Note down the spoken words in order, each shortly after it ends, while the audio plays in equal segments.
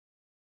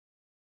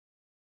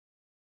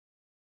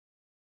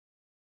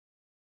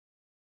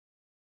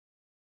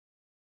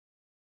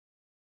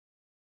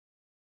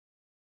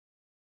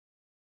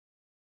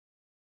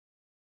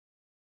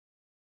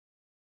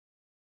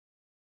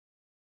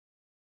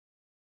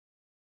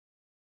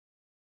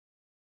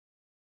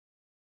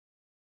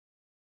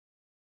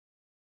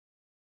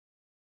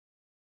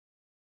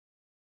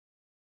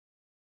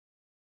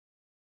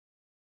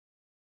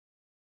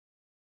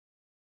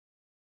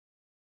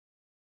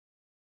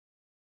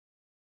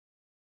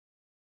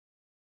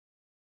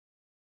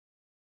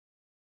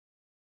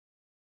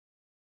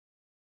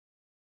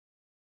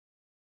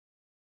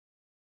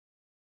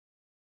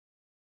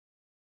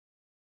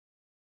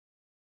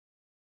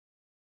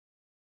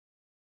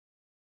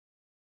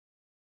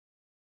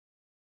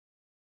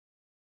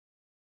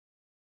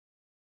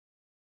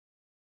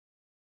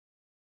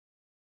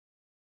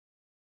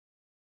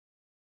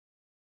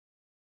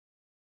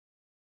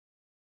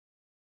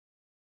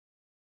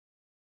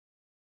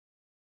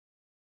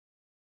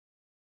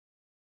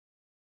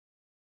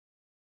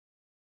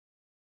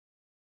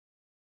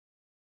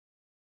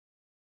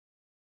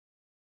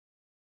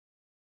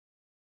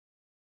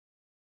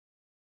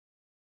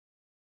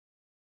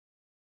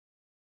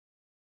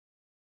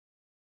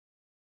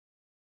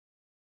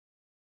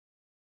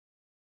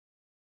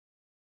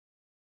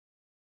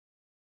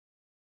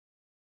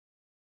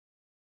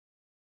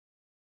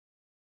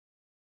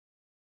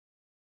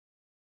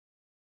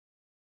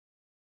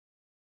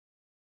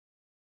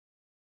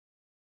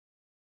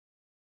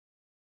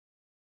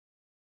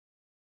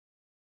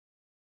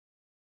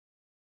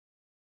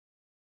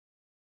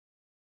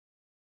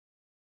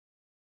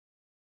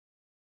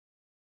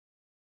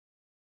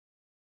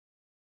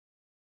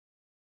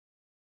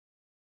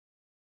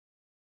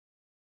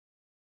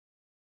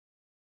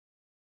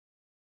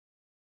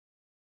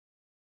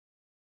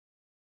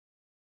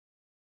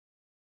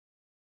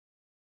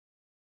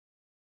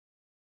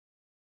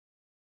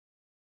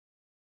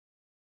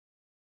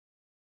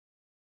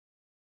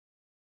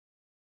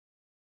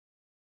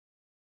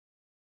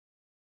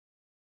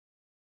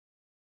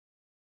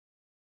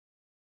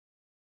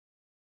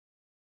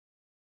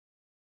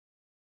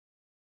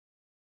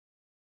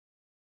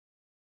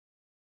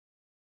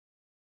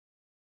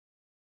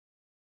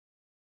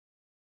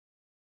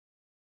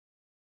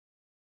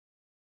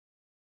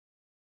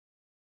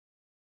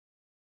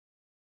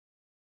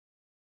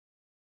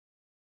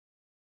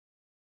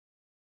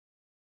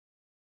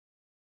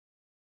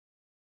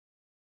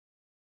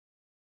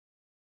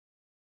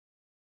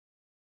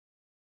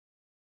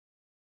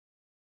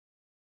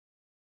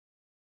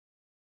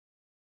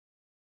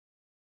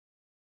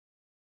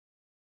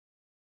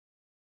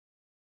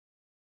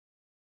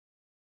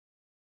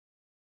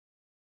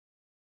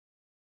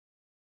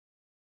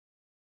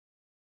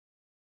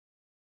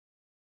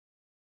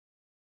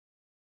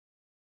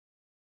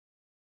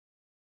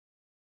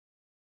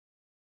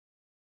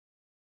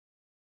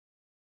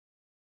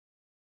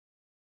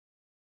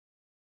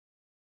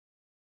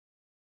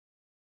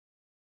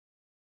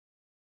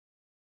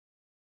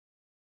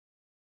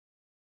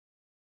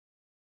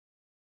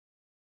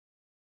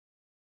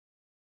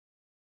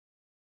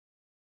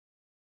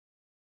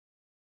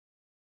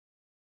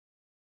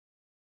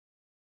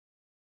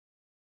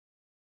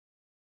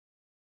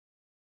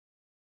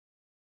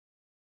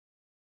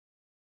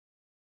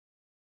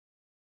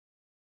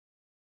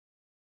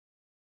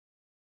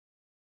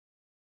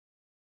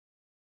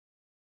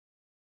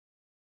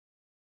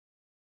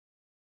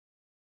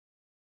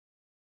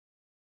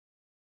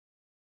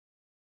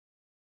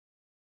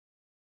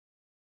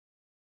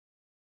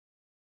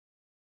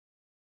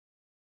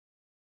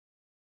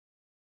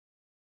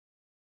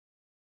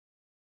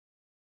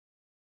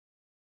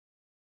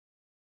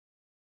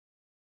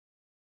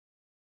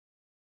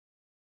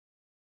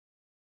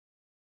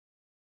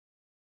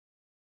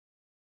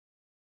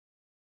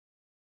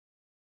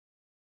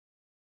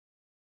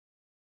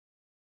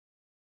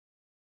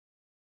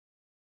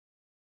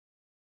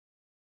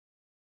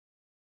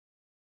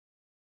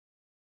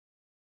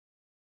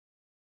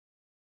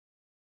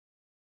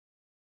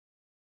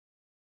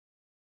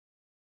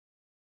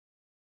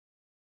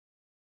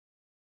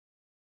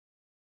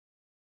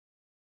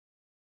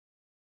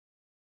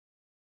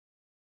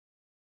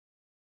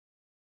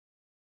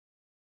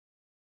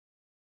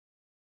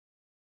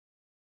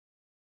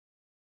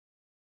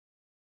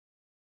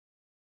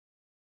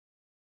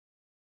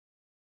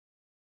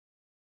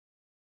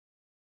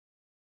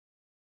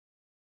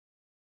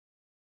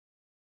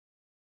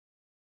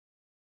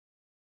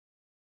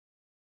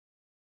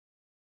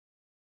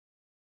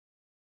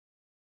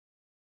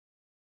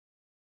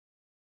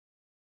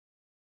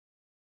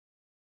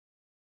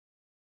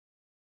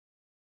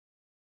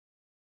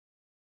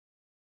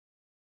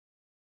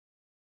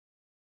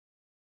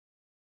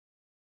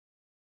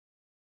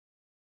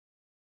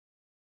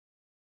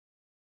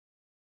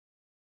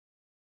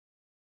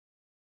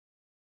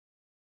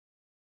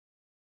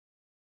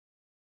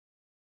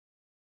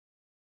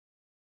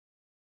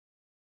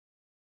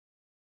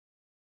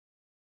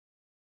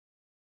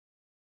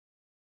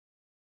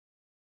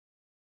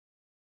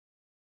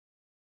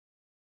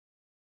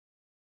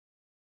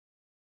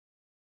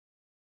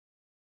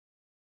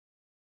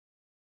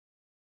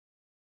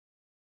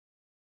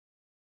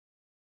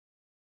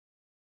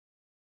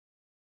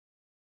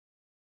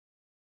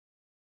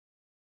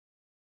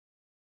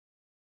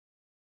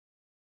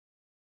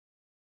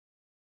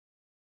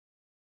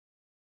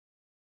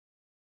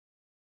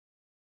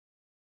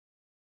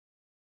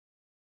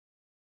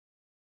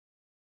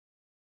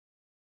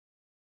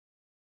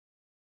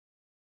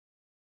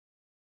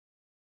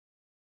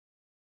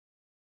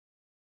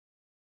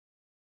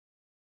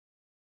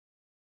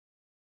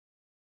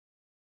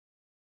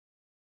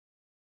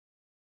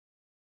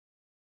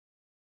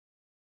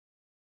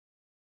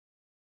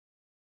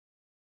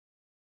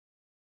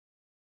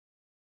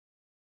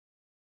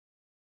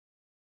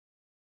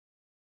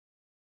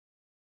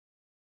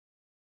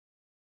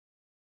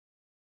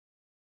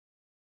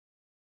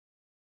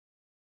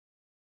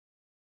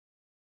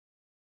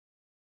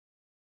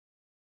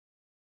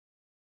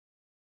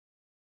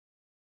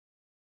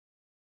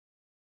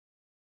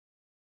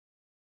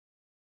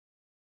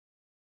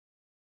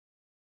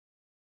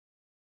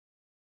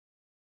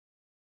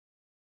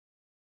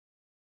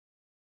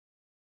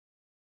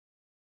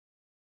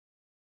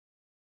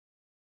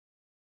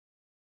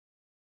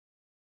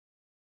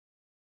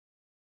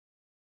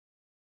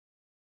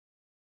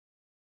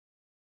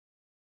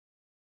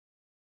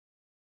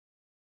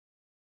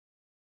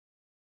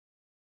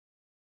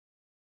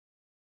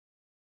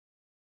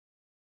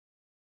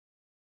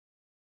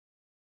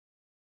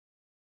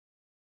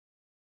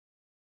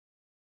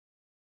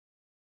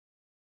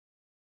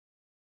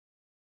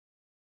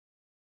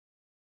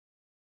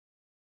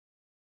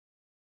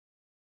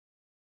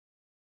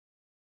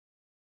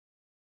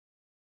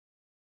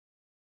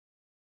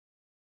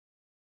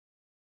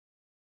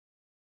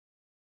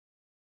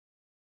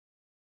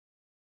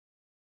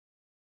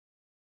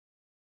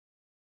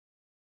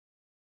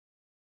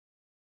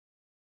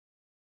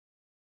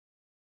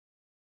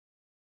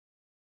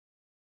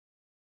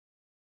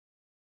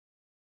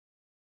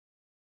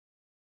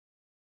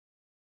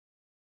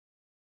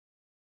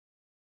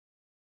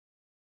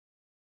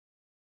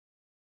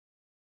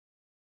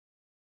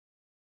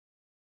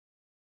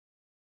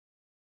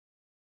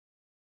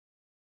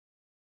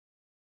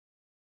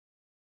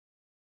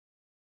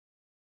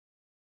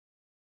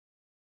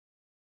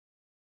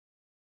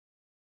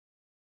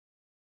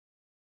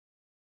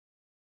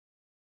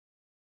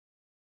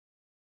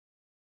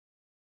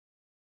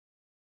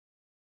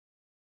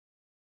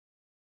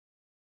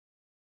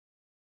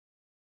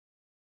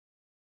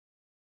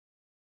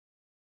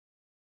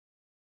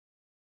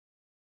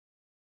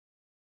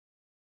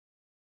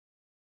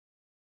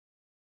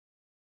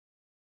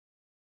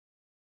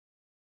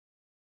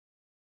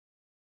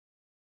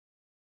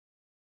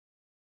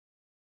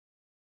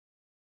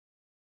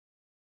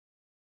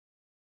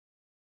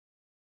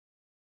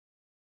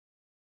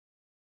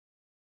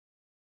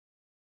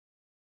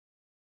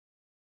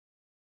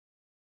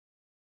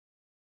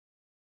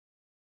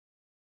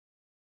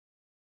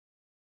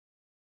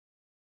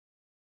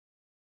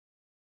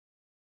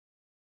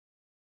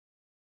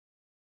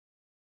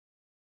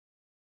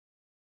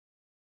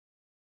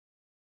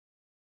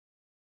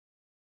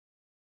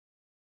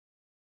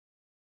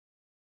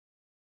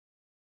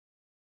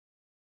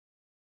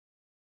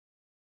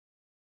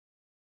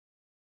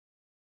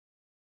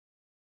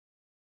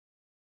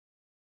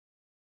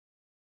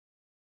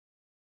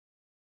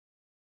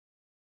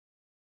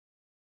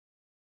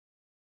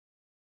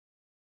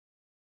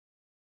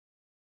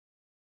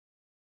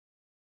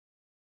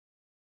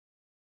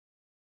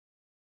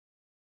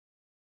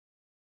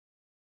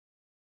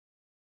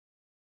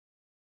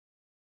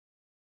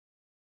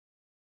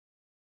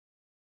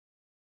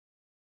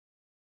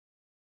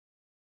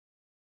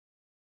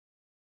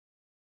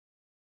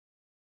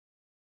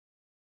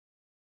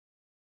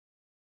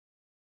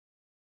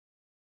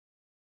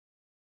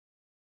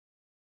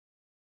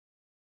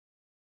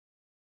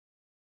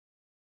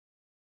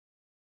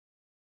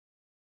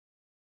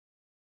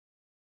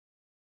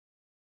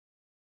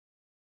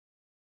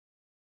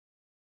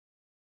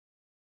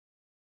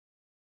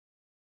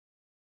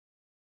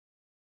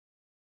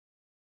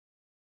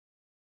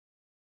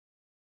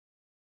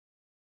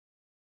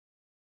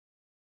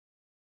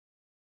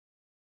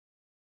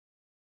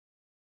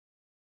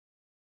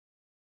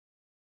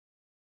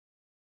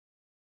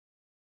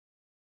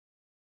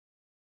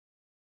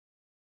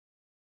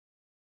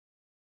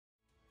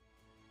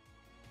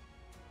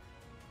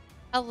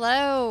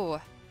Hello.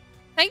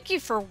 Thank you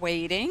for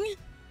waiting.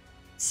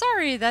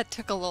 Sorry that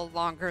took a little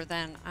longer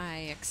than I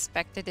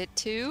expected it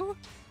to.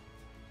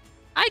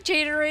 Hi,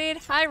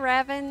 Jaderade. Hi,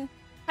 Raven.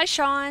 Hi,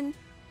 Sean.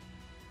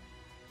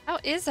 How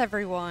is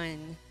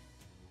everyone?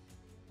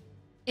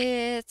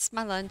 It's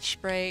my lunch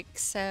break,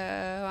 so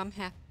I'm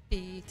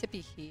happy to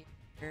be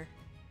here.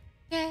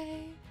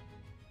 Yay.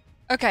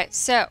 Okay,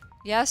 so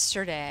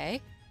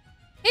yesterday...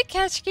 Hey,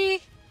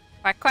 Ketchki.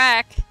 Quack,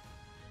 quack.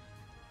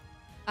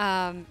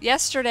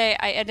 Yesterday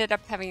I ended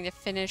up having to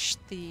finish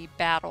the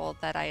battle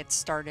that I had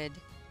started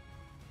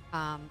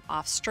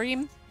off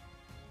stream,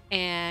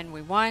 and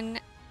we won,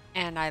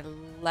 and I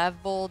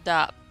leveled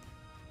up,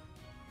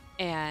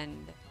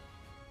 and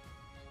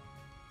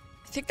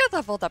I think I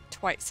leveled up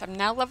twice. I'm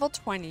now level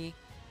 20,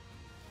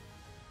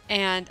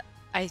 and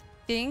I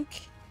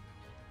think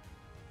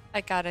I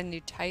got a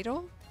new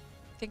title.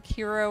 I think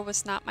hero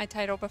was not my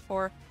title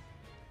before.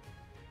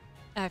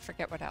 I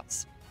forget what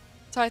else.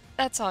 So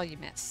that's all you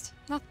missed.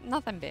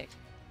 Nothing big.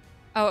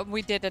 Oh,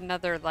 we did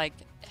another, like,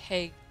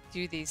 hey,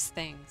 do these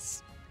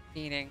things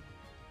meeting.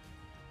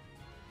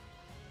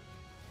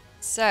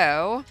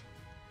 So,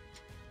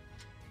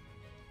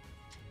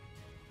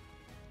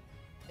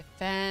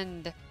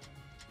 defend.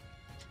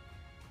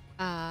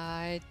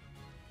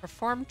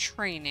 Perform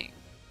training.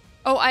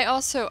 Oh,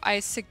 I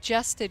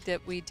suggested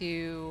that we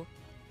do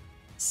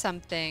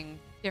something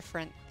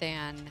different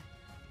than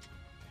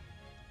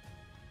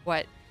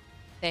what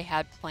they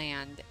had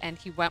planned, and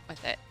he went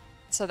with it.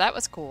 So that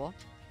was cool. All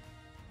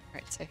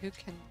right, so who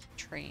can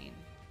train?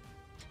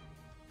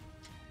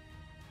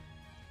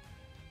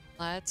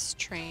 Let's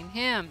train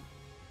him.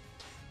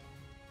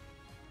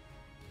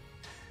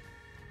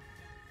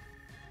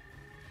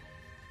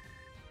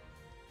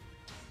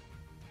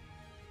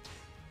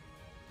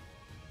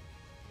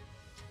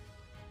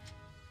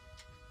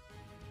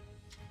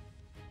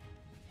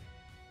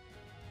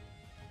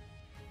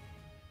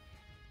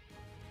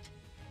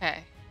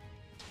 Okay.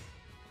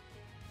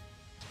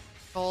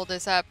 Gold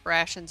is up,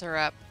 rations are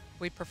up.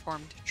 We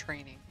performed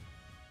training.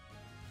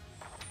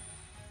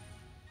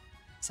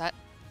 Set.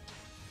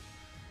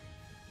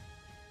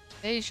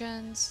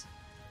 Invasions.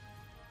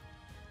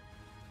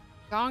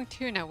 Gong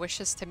Tuna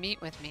wishes to meet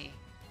with me.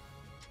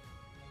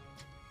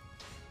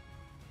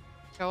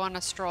 Go on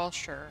a stroll,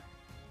 sure.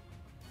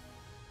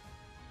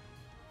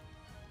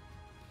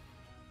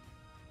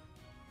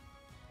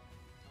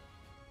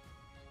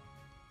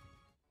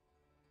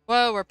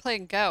 Whoa, we're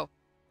playing Go.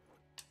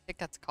 I think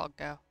that's called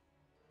Go.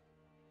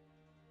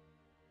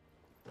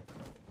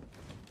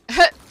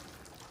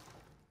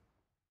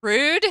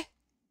 Rude?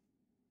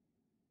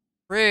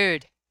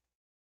 Rude.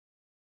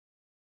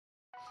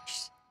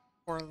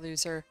 Poor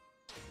loser.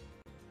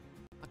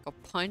 I'll go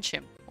punch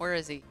him. Where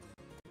is he?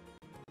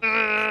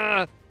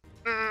 I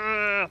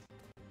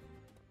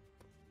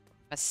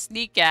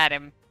sneak at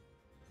him.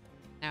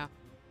 No.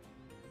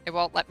 It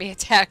won't let me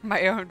attack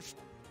my own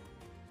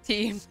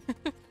team.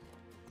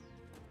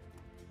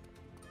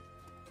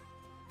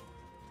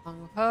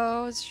 Hung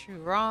Ho, Shu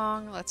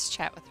Rong. Let's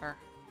chat with her.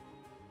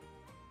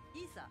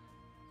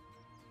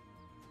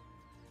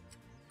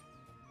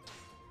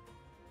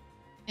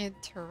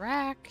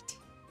 Interact.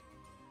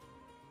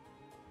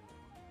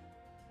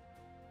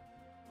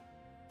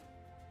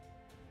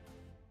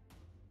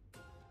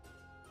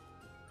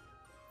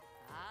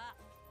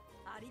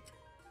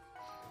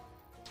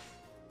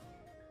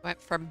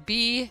 Went from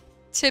B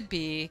to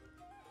B.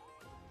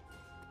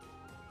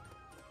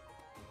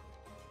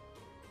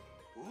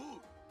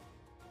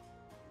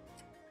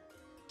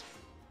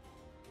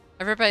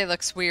 Everybody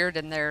looks weird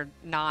in their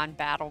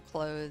non-battle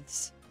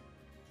clothes.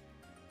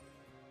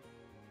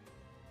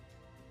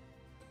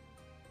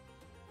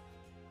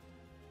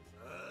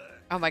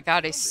 Oh my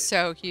god, he's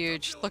so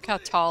huge. Look how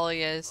tall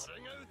he is.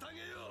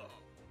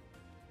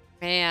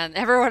 Man,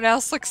 everyone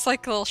else looks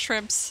like little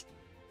shrimps.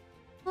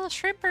 Little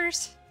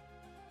shrimpers.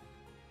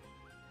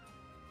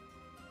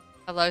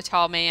 Hello,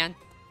 tall man.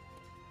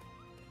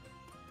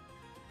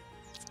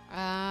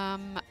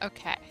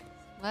 Okay.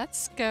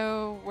 Let's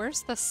go.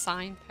 Where's the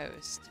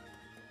signpost?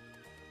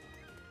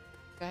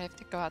 Do I have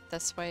to go out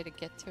this way to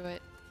get to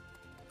it?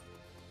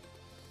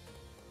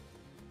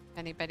 If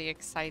anybody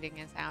exciting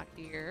is out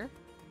here.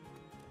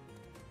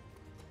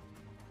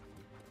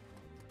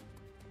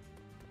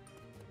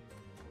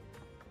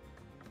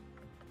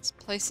 This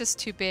place is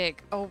too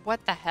big. Oh,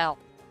 what the hell?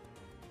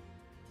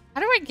 How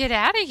do I get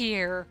out of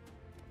here?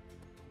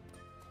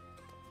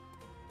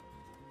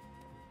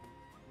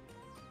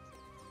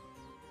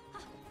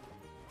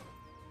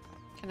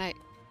 Can I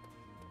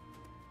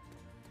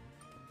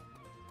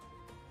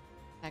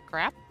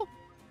grapple?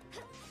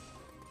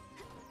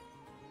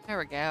 There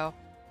we go.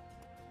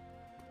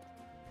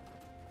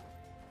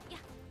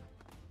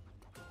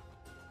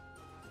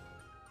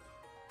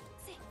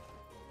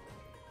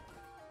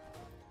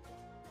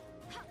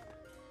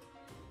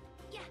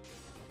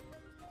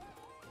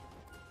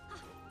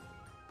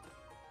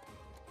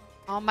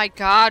 Oh my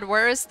god,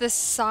 where is this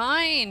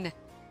sign?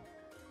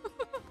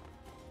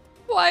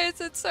 Why is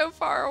it so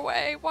far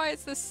away? Why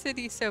is this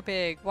city so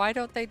big? Why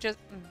don't they just...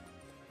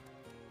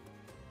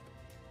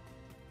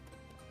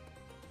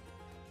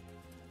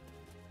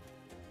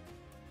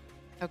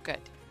 Oh, good.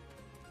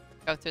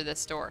 Go through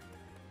this door.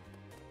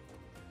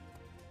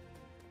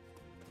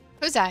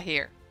 Who's out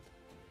here?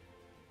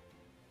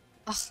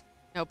 Ugh,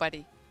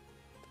 nobody.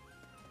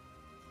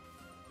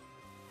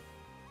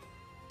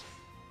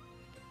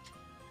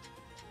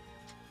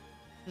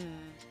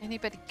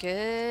 Anybody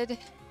good?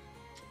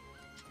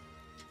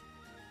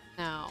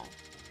 No.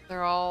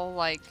 They're all,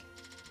 like,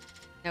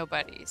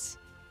 nobodies.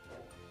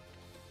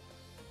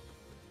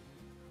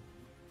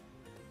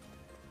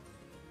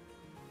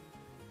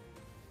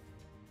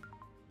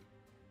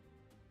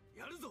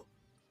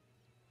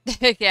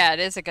 Yeah, it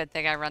is a good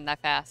thing I run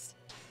that fast.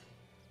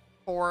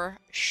 For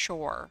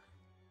sure.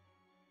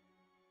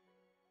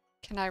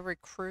 Can I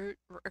recruit?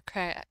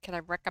 Okay, can I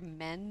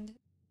recommend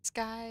these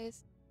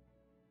guys?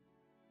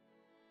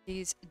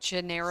 These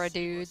Genera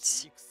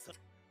dudes.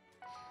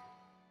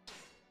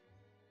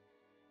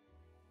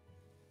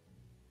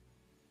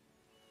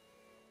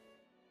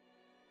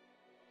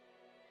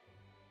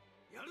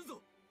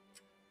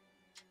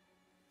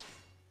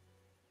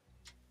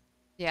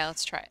 Yeah,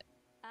 let's try it.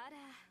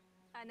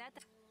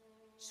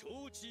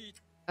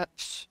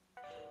 Oops.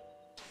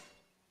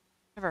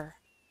 Never.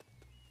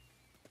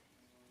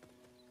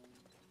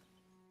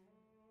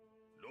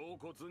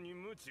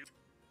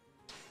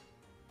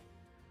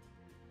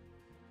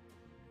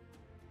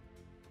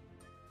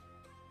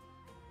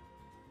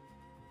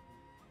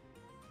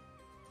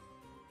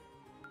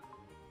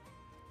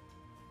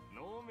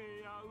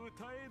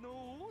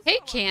 Hey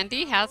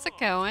Candy, how's it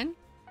going?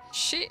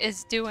 She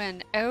is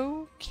doing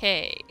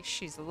okay.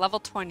 She's level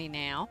 20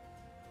 now.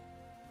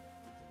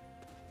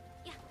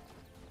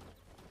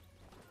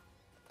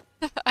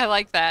 I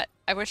like that.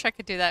 I wish I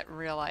could do that in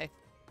real life.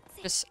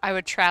 Just, I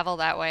would travel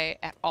that way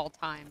at all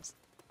times.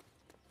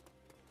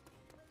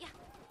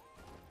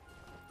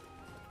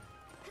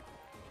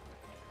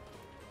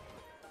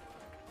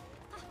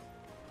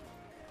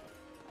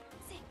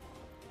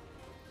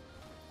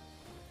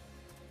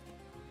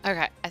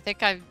 Okay, I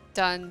think I've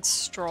done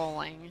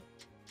strolling.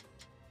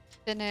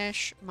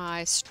 Finish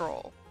my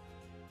stroll.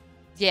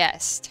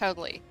 Yes,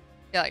 totally.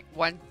 Yeah, like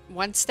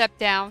one step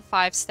down,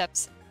 5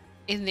 steps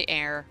in the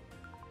air.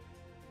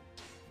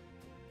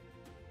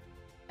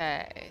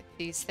 Okay,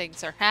 these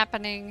things are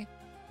happening.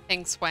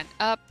 Things went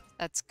up.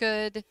 That's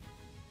good.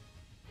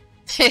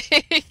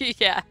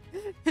 Yeah.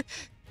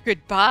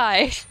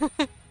 Goodbye.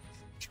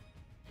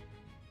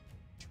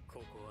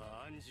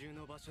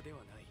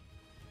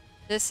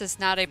 This is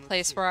not a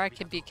place where I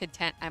can be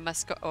content. I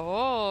must go.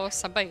 Oh,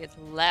 somebody has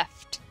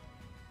left.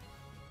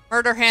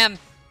 Murder him.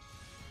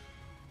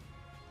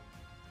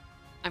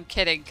 I'm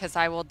kidding, because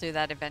I will do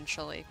that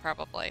eventually,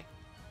 probably.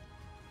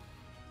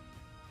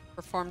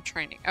 Perform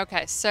training.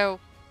 Okay, so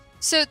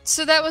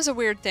that was a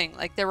weird thing.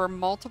 Like, there were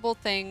multiple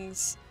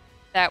things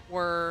that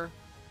were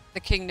the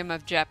Kingdom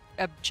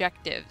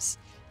objectives.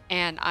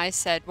 And I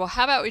said, well,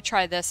 how about we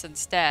try this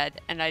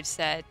instead? And I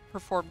said,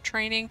 perform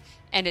training,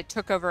 and it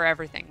took over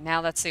everything.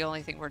 Now that's the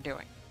only thing we're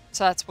doing.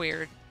 So that's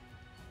weird.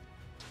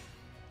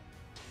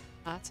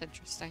 That's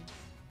interesting.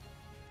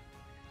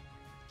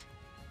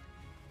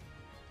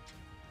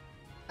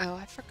 Oh,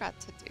 I forgot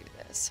to do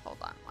this. Hold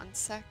on one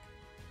sec.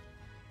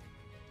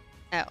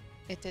 Oh,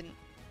 it didn't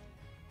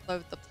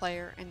load the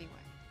player anyway.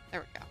 There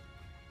we go.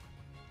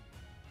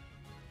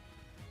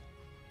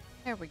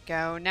 There we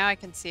go. Now I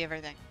can see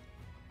everything.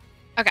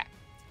 Okay.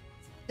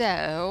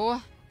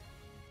 So,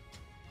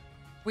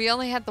 we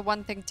only had the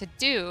one thing to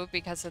do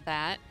because of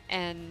that,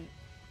 and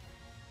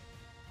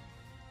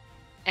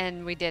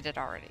we did it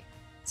already.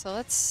 So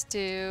let's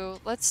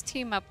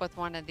team up with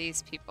one of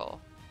these people.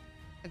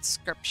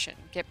 Conscription.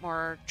 Get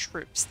more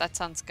troops. That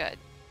sounds good.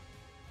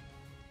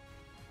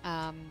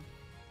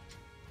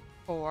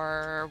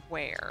 For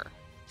where?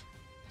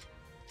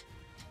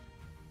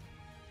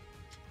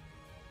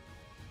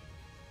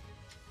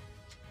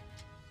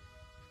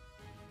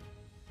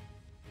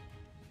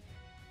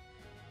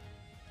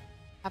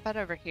 How about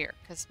over here?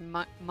 Because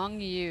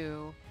Mung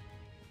Yu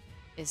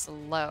is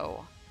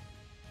low.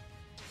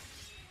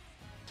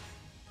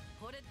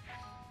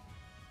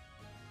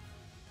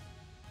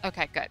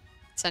 Okay, good.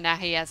 So now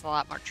he has a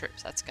lot more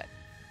troops. That's good.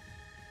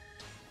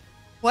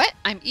 What?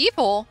 I'm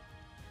evil?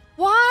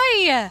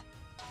 Why?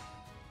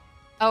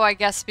 Oh, I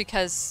guess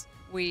because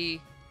we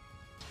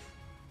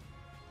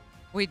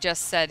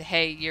just said,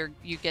 hey,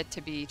 you get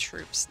to be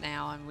troops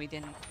now, and we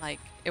didn't, like,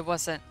 it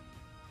wasn't,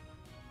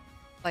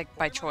 like,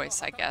 by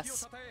choice, I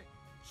guess.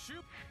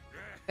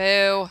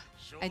 Boo.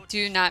 I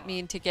do not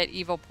mean to get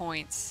evil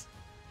points.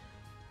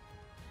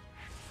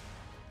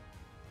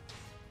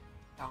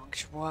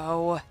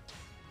 Whoa.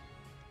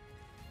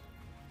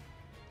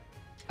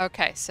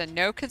 Okay, so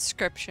no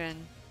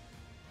conscription.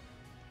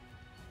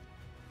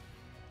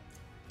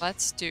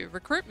 Let's do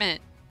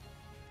recruitment.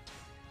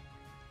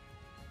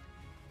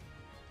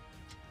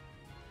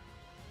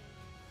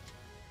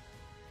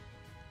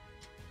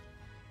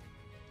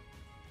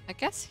 I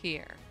guess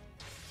here.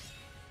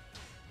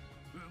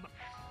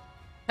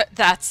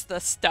 That's the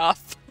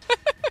stuff.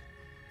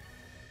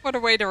 What a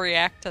way to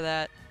react to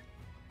that.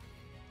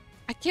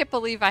 I can't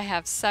believe I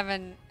have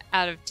 7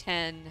 out of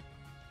 10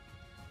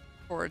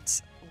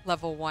 towards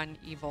level 1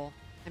 evil.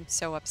 I'm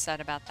so upset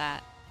about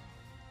that.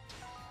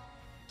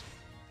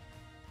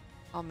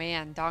 Oh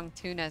man, Dong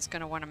Tuna is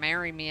going to want to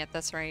marry me at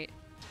this rate.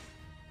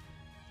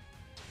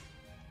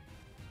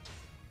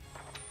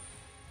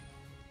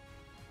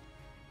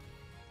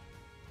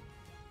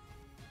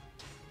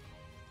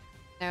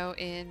 No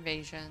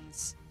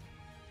invasions.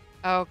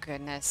 Oh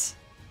goodness.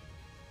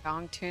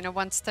 Dong Tuna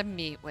wants to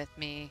meet with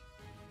me.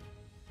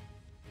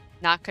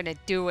 Not gonna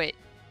do it.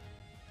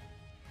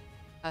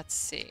 Let's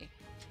see.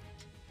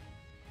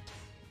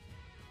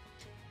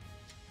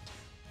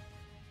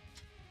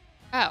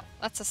 Oh,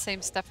 that's the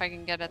same stuff I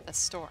can get at the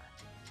store.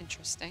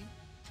 Interesting.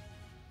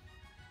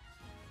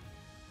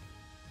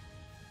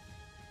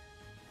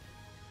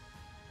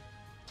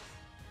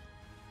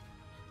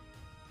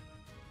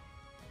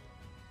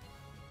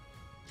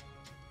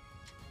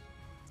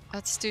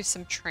 Let's do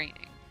some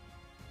training.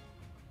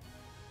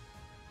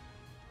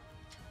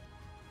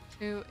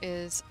 Who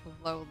is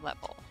low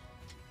level?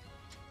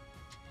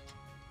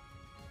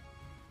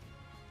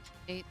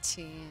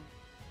 18,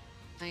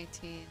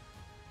 19.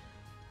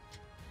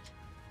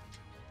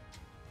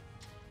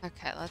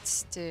 Okay,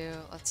 let's do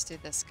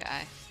this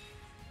guy.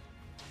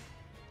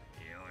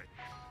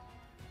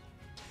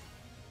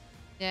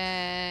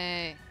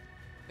 Yay!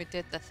 We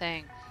did the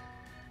thing.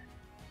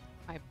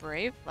 My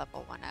brave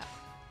level went up.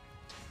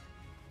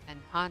 And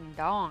Han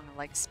Dong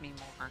likes me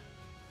more.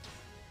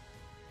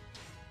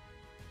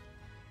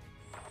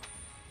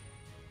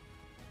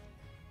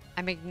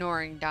 I'm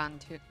ignoring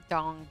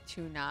Dong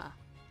Tuna.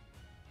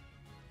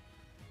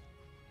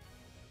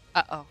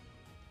 Uh-oh.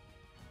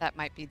 That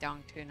might be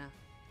Dong Tuna.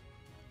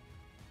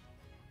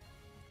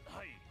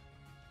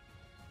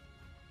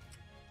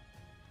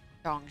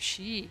 Dong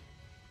Shi.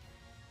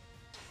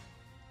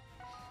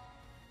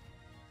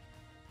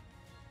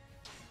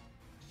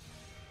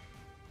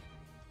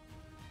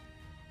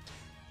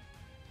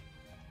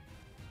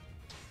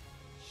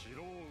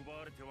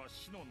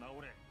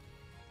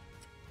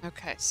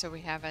 Okay, so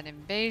we have an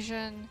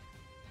invasion.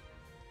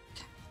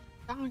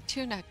 Dong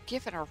Tuna,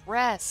 give it a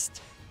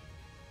rest.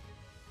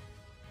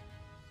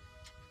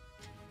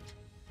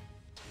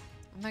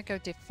 I'm gonna go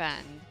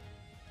defend.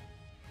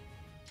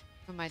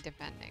 Who am I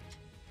defending?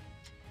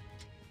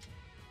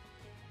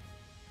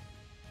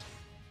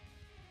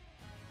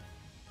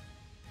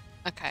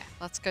 Okay,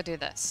 let's go do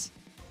this.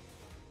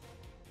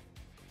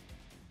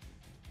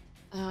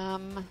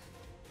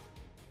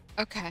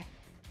 Okay.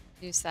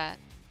 Use that.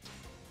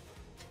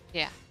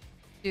 Yeah.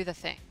 Do the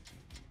thing.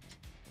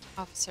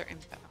 Officer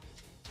info.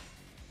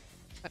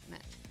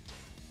 Equipment.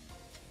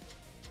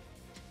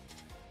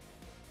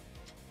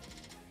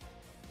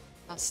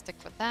 I'll stick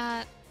with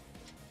that.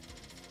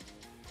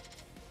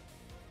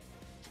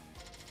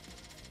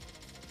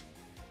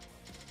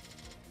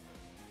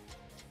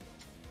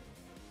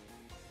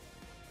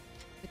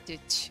 Could do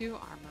 2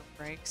 armor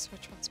breaks.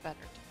 Which one's better?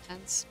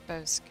 Defense,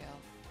 bow skill.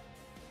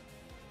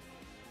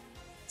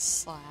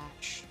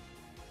 Slash.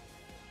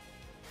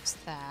 What's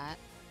that?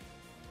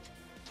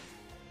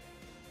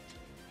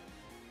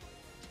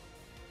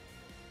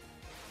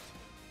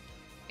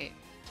 Wait,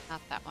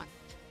 not that one.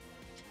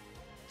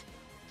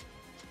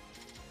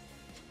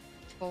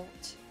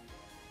 Bolt.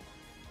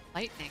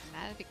 Lightning,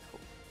 that'd be cool.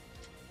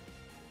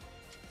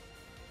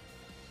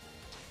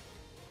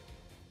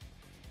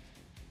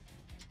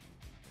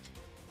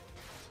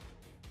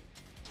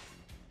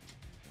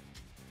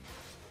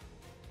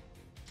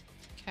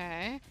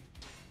 Okay.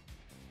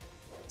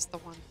 It's the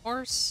 1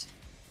 horse.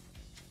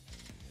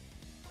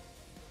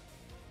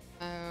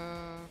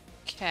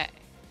 Okay.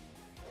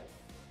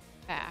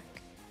 Back.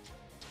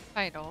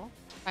 Title.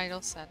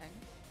 Title setting.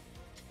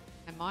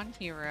 I'm on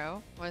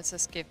hero. What does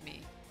this give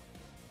me?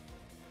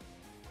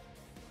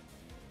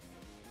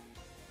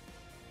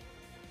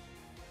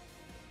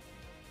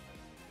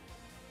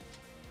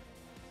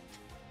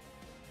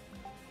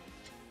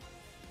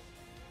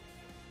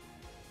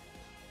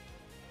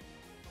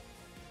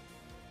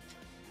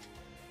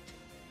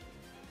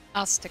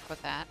 I'll stick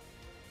with that.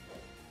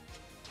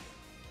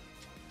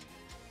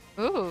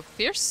 Ooh,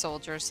 fierce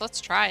soldiers.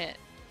 Let's try it.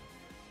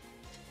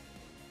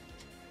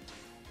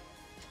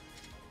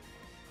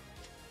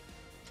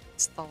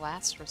 It's the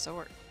last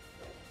resort.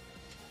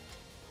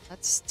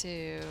 Let's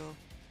do...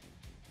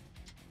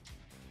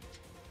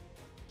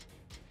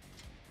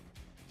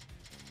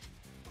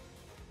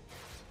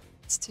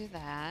 Let's do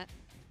that.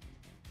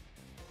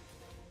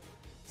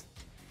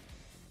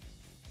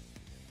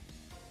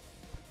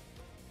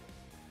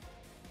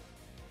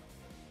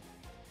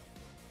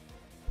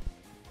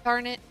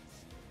 Darn it.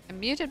 I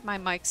muted my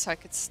mic so I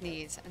could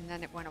sneeze, and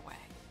then it went away.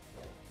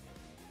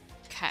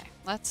 Okay,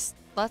 let's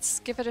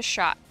give it a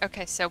shot.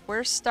 Okay, so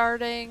we're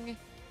starting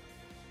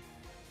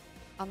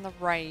on the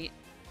right.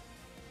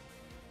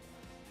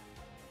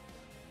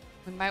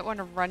 We might want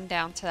to run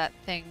down to that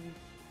thing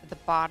at the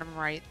bottom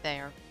right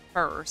there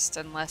first,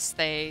 unless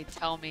they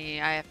tell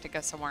me I have to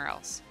go somewhere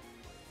else.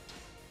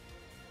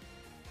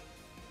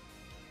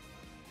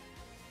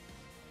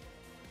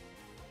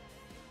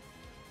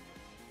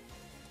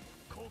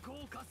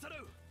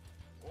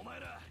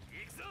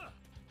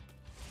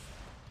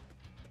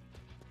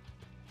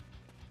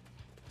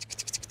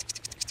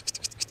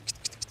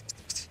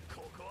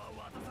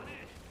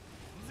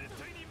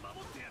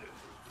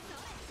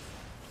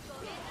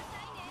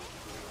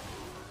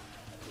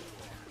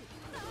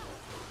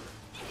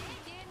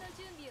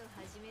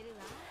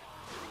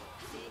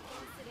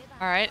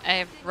 Alright, I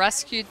have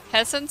rescued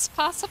peasants,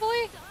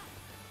 possibly?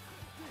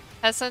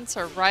 Peasants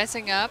are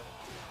rising up.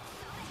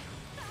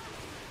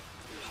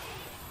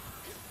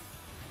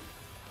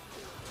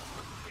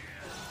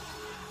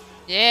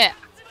 Yeah,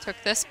 took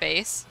this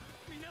base.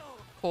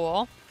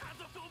 Cool.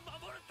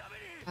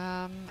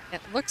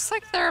 It looks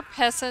like there are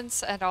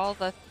peasants at all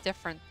the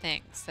different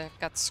things. They've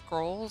got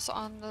scrolls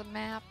on the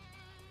map.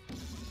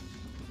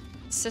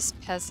 Assist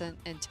peasant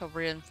until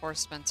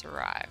reinforcements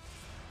arrive.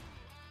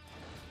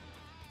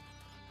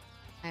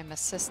 I am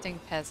assisting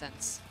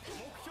peasants.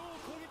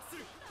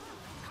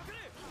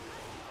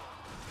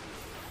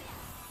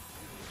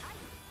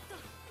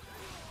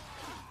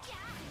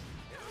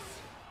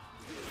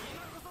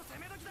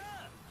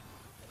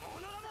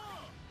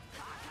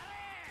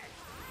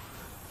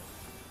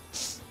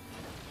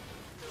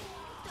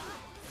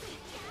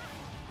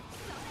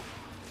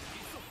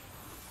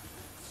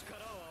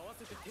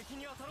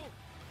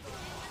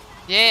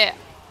 Yeah.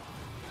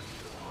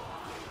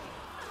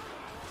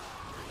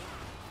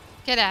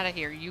 Get out of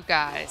here, you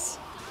guys.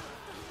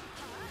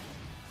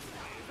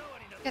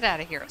 Get out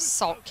of here,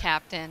 assault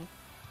captain.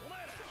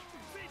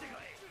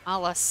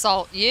 I'll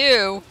assault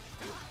you.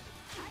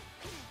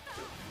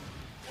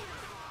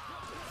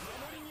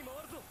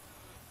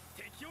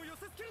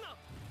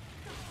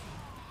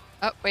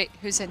 Oh, wait,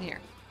 who's in here?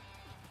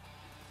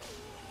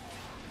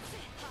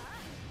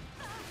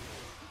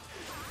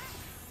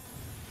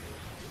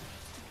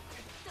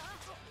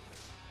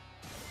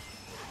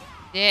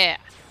 Yeah,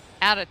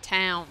 out of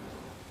town.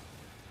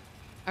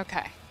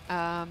 Okay,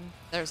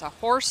 there's a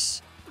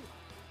horse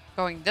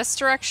going this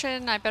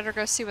direction. I better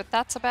go see what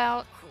that's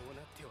about.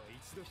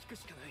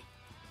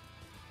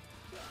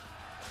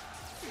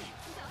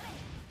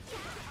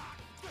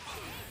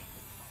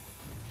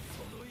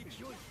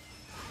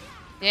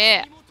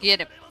 Yeah,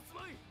 get him.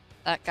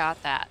 That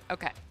got that.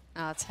 Okay,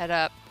 now let's head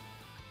up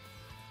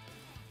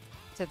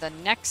to the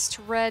next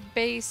red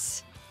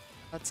base.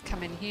 Let's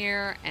come in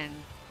here and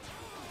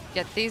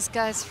get these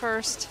guys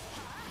first.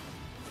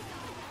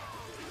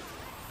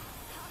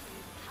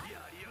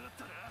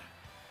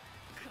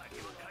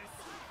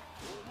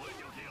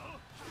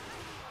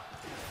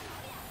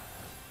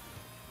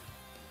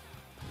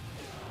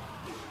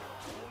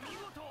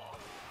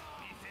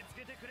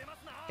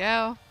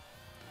 Go.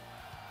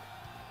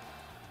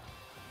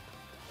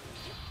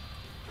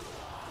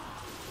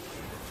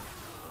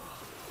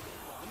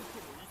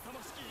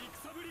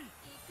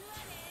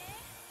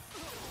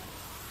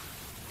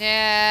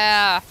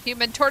 Yeah,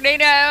 human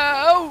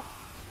tornado.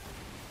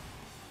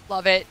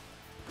 Love it.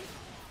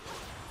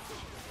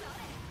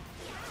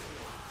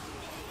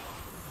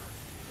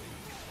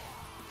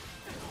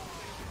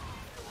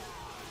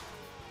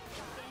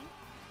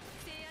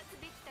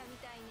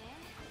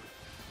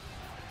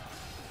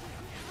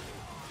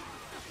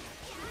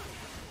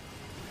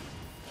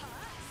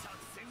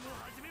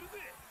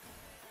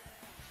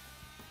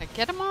 Did I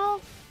get them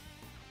all?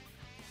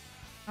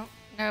 Oh,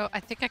 no, I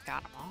think I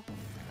got them all.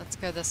 Let's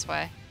go this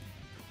way.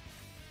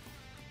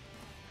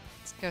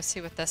 Let's go see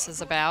what this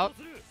is about.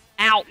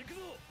 Ow!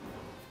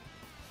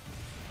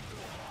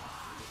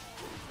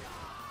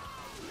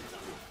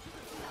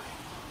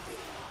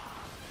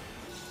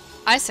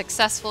 I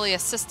successfully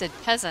assisted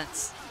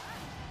peasants.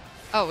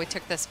 Oh, we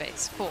took this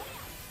base. Cool.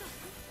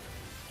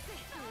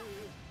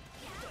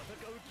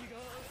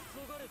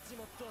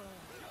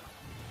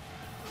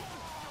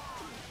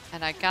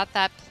 And I got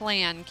that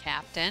plan,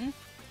 Captain.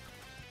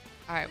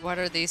 Alright, what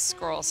are these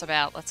scrolls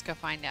about? Let's go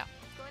find out.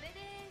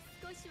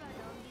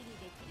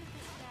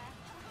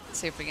 Let's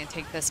see if we can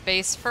take this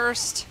base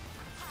first.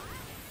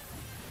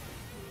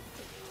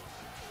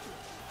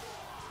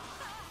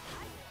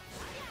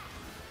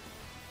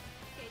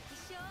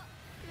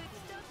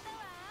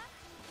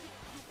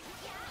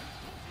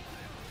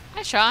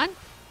 Hi, Sean.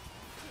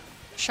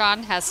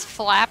 Sean has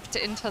flapped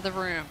into the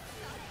room.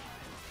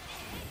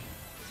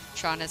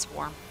 Sean is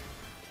warm.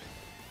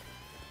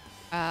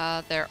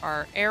 There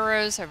are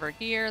arrows over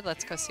here.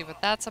 Let's go see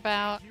what that's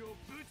about.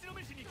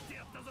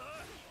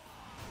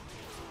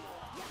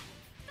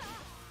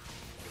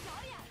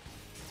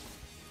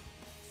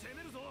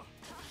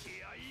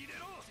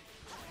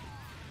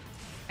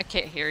 I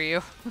can't hear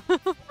you.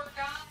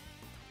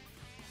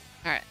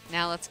 Alright,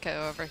 now let's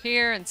go over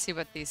here and see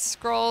what these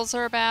scrolls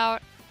are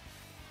about.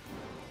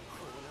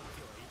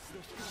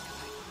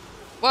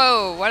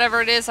 Whoa,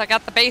 whatever it is, I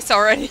got the base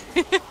already.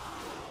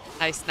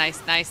 Nice,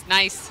 nice, nice,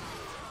 nice.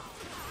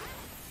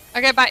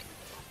 Okay, bye.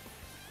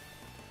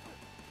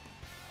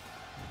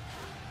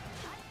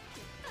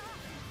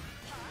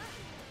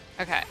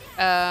 Okay,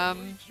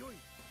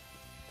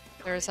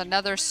 there's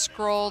another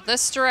scroll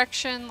this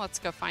direction. Let's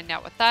go find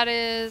out what that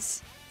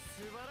is.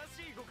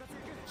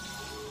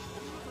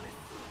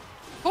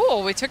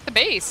 Cool, we took the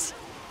base.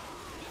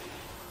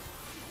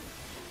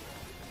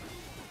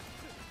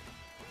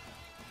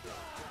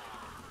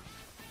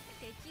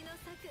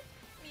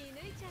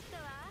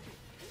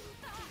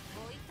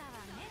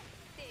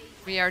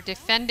 We are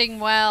defending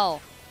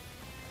well.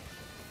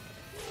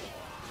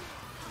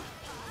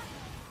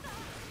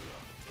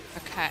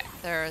 Okay,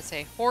 there is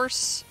a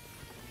horse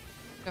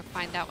Go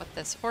find out what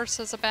this horse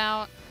is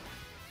about.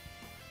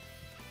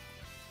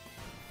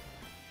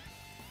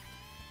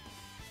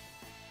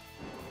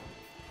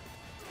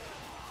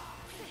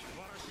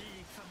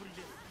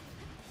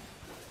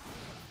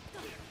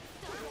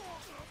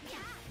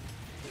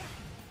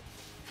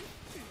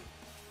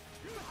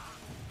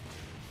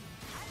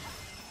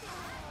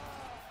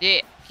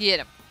 Yeah, get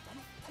him.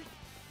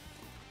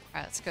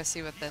 Alright, let's go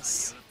see what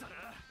this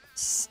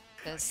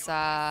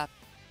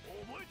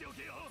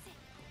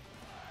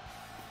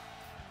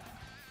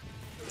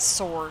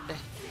sword.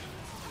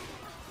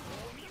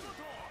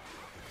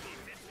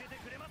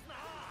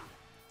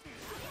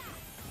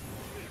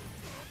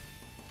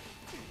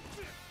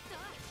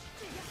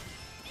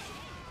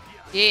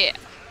 Yeah.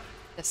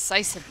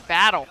 Decisive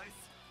battle.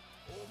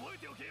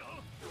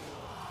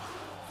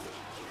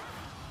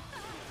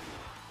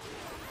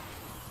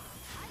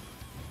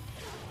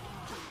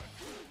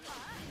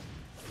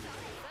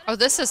 Oh,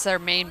 this is their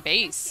main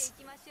base.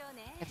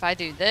 If I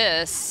do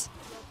this...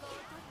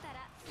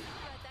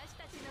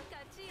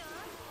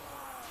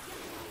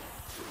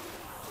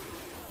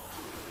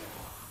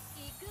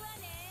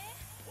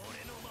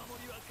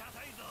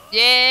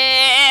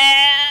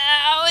 Yeah!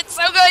 Oh, it's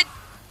so good!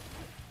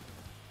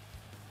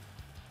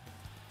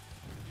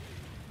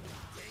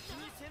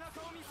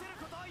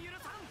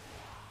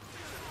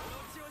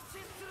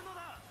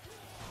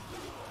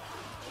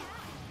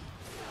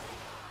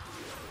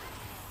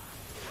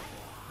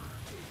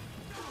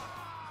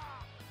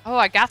 Oh,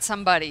 I got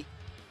somebody.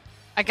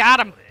 I got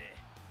him.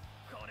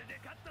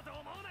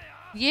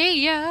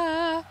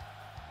 Yeah.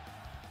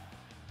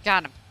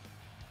 Got him.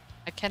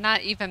 I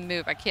cannot even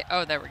move. I can't.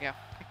 Oh, there we go.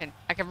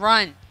 I can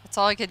run. That's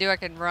all I can do. I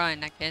can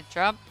run. I can't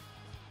jump.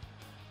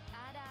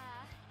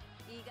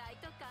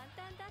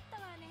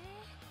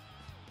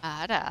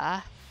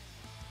 Ada.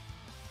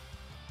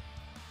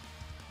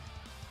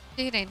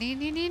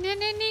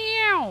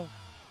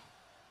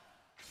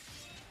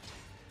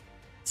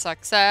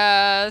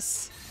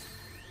 Success.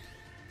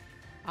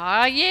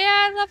 Ah,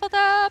 yeah, I leveled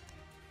up.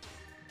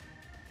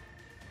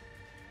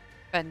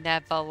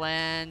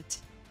 Benevolent.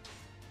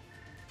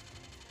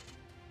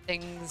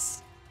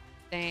 Things.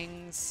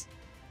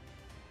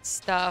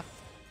 Stuff.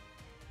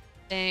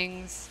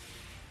 Things.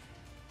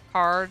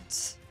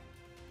 Cards.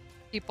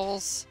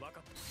 Peoples.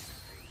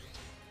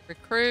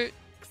 Recruit.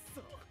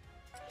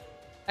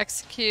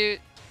 Execute.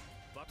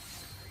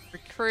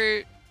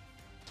 Recruit.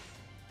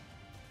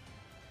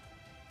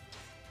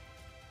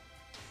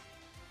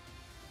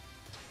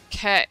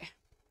 Okay.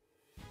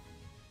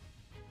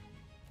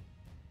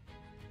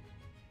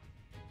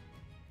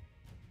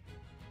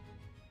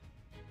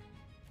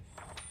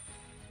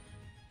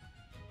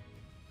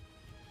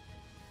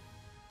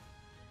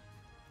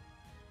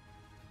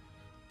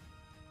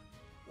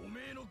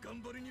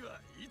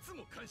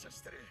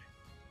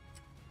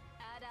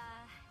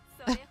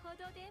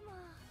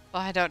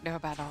 Well, I don't know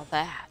about all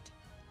that.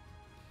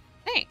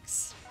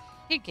 Thanks.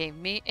 He gave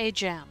me a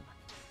gem.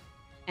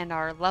 And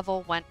our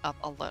level went up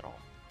a little.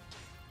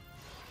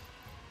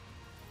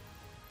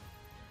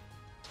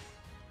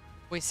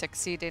 We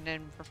succeeded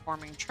in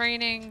performing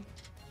training.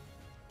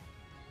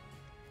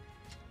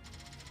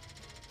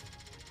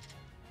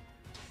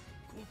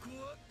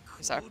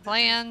 Here's our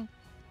plan.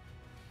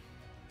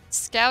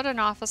 Scout an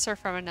officer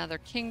from another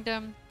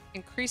kingdom.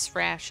 Increase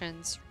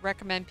rations.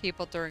 Recommend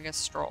people during a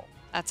stroll.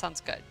 That sounds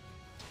good.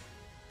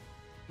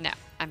 No,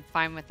 I'm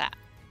fine with that.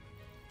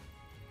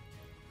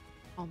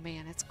 Oh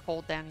man, it's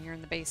cold down here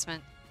in the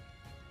basement.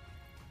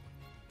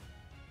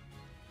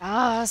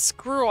 Ah,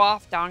 screw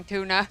off, Dong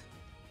Tuna.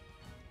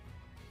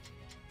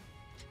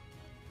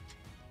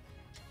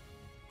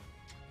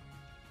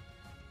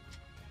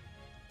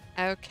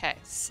 Okay,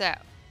 so.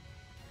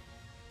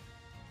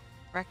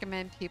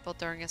 Recommend people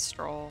during a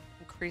stroll.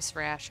 Increase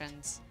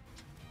rations.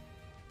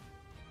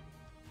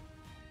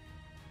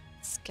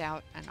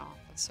 Scout an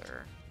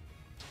officer.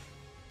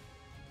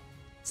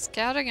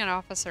 Scouting an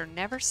officer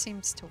never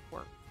seems to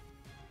work.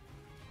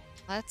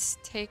 Let's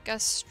take a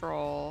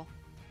stroll.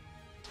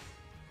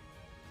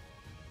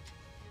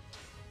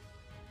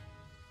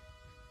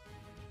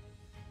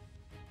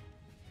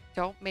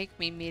 Don't make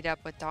me meet up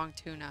with Dong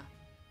Tuna.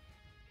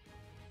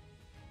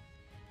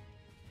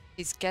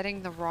 He's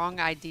getting the wrong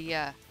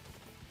idea.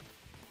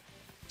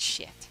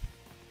 Shit.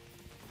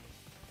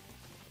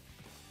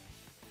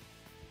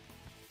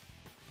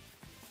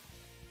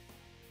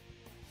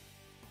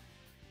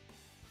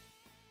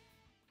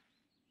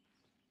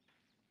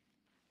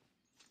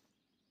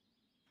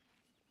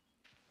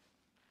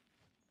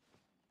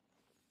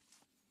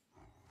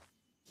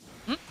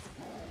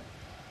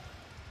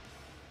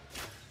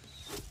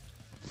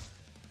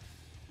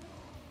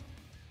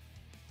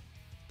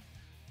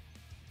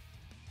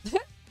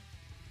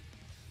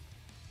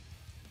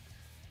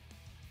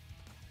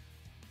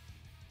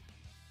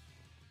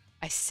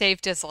 I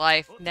saved his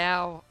life.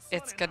 Now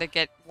it's gonna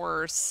get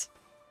worse.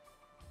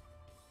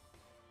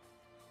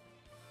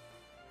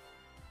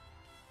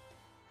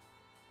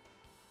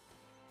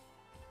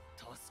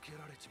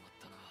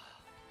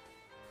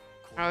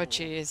 Oh,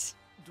 jeez.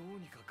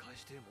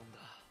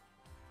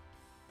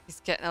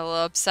 It's getting a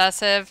little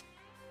obsessive.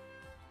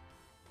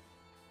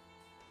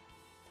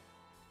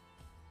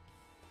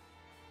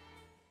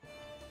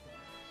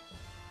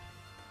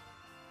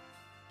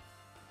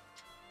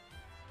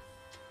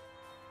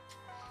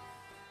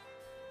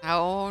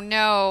 Oh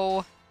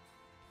no.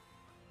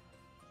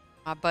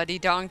 My buddy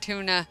Dong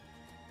Tuna.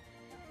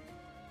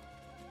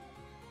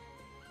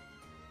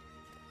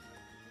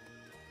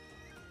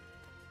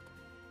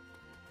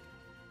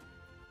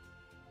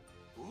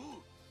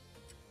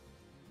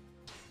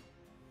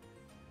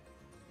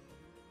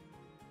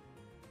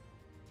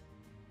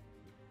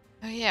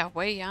 Oh yeah,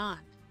 way on.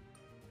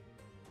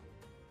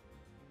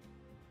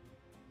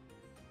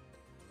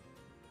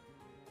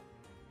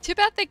 Too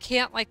bad they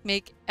can't like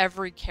make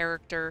every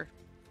character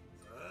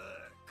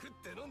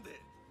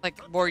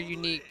like more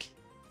unique.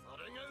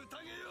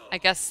 I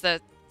guess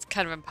that's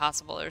kind of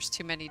impossible. There's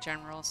too many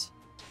generals.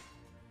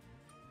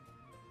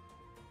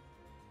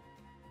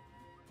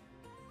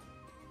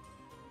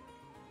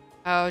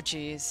 Oh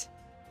geez.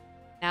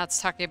 Now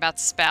it's talking about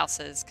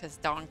spouses because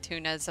Dong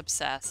Tuna is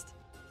obsessed.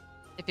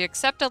 If you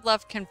accept a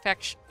love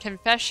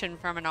confession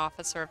from an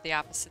officer of the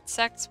opposite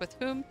sex with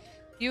whom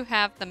you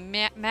have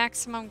the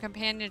maximum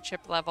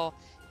companionship level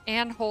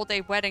and hold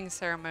a wedding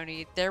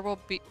ceremony, they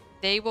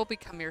will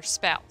become your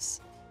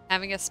spouse.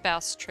 Having a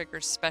spouse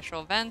triggers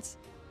special events.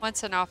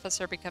 Once an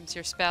officer becomes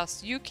your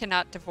spouse, you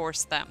cannot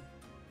divorce them.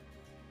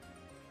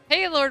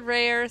 Hey, Lord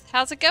Rayearth,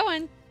 how's it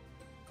going?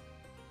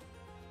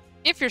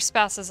 If your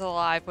spouse is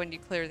alive when you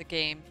clear the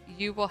game,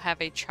 you will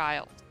have a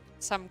child.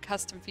 Some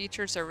custom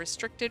features are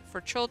restricted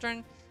for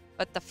children,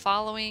 but the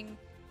following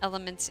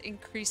elements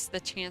increase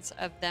the chance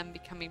of them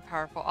becoming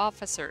powerful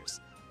officers.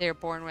 They are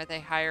born with a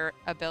higher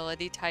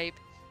ability type.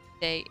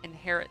 They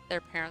inherit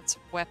their parents'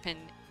 weapon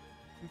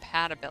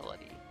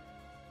compatibility.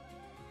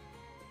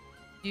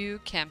 You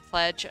can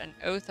pledge an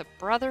oath of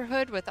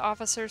brotherhood with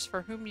officers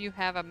for whom you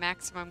have a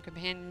maximum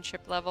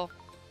companionship level.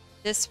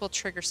 This will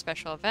trigger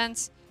special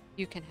events.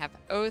 You can have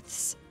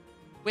oaths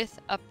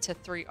with up to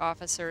 3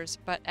 officers,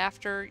 but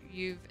after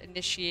you've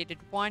initiated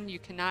one, you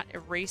cannot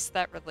erase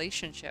that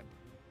relationship.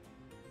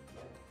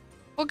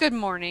 Well, good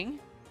morning.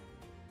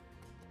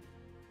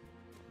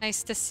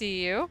 Nice to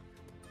see you.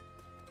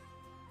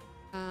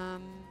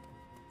 Let's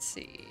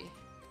see.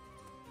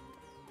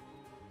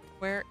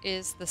 Where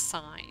is the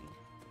sign?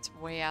 It's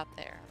way out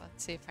there.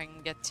 Let's see if I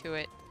can get to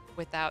it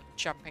without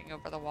jumping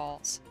over the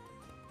walls.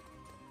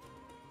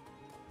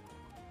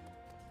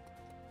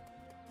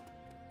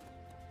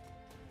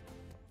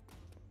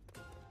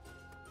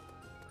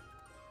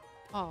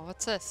 Oh,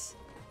 what's this?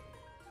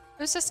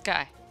 Who's this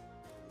guy?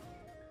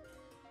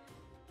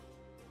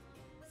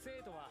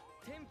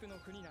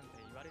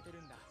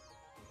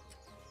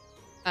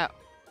 Oh.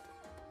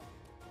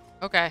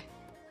 Okay.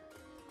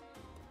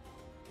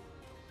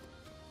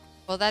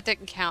 Well, that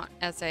didn't count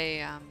as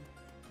a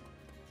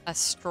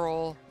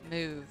stroll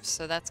move,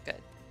 so that's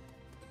good.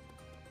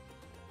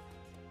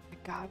 Oh my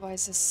God, why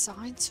is this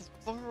sign so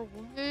far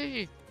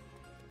away?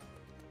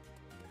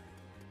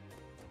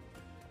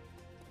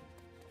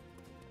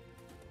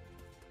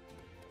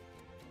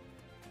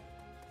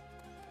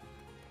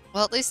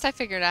 Well, at least I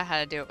figured out how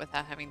to do it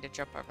without having to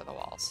jump over the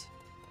walls.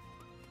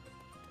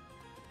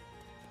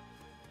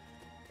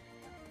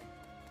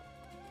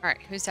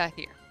 Alright, who's out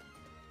here?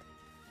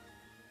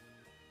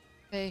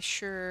 Bei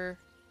Shi,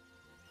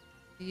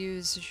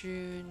 Yu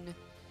Jun,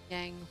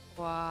 Yang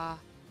Hua,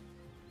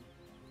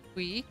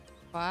 Hui,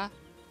 Hua. I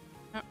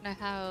don't know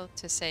how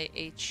to say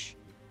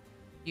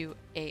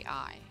H-U-A-I.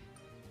 Alright,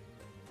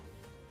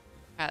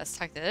 let's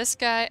talk to this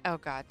guy. Oh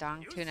God,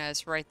 Dong Tuna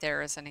is right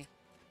there, isn't he?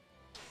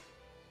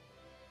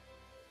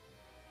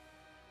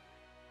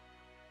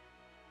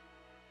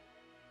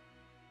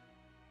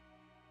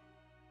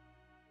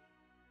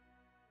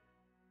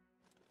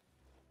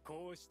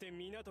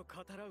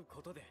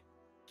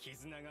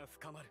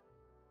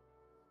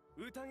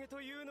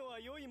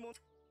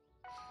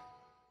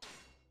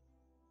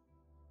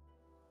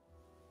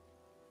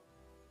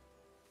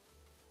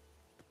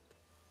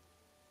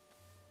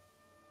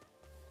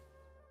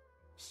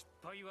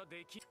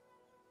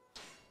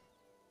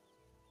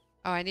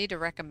 Oh, I need to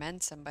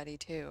recommend somebody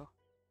too.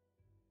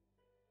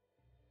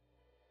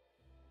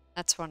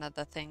 That's one of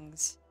the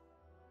things.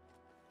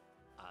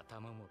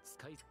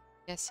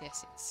 Yes,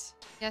 yes, yes.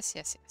 Yes,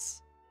 yes,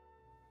 yes.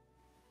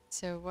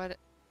 So what?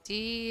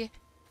 D,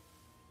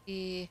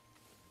 E,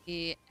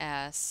 E,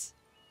 S.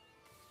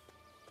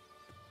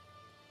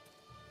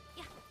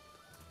 Yeah.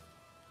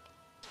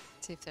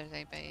 Let's see if there's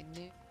anybody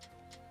new.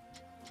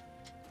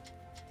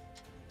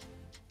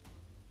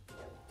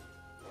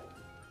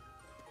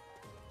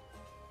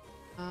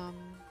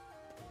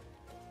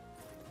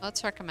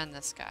 Let's recommend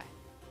this guy.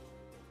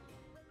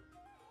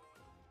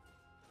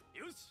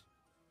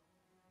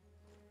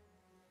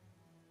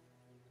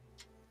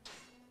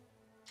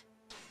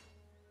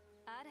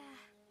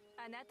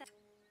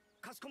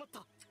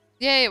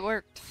 Yay, it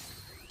worked.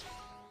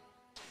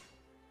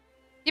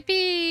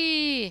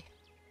 Yippee!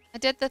 I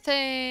did the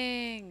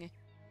thing!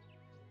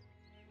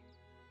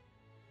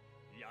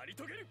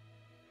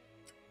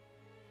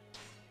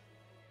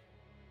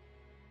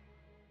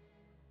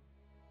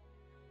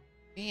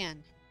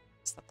 Man,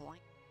 is the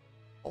blanket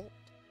old?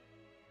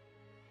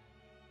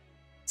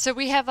 So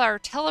we have our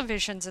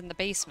televisions in the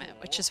basement,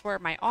 which is where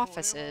my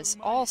office is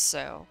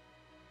also.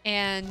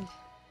 And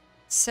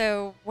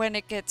so when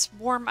it gets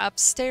warm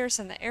upstairs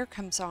and the air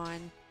comes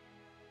on,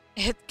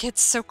 it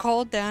gets so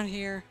cold down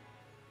here.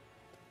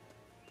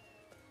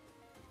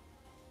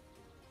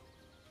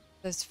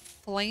 Those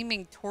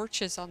flaming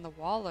torches on the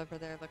wall over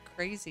there look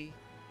crazy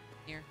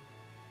here.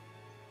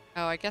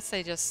 Oh, I guess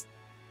it's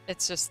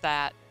just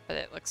that, but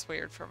it looks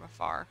weird from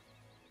afar.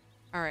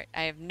 All right,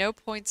 I have no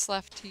points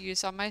left to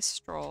use on my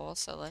stroll,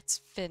 so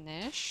let's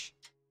finish.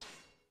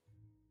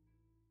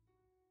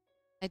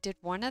 I did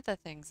one of the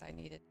things I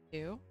needed to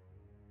do.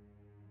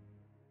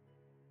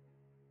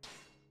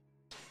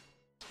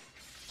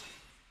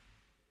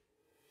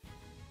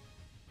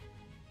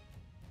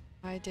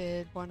 I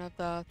did one of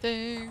the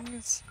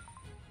things.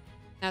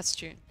 That's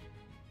June.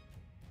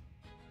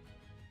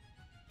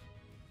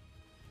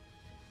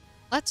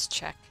 Let's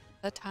check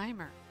the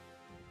timer.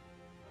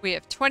 We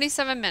have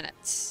 27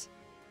 minutes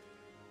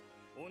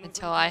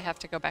until I have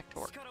to go back to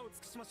work.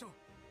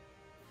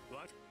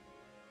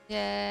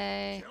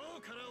 Yay.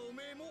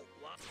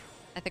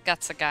 I think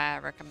that's the guy I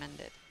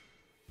recommended.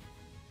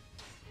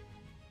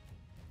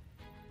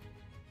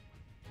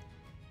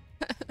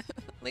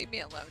 Leave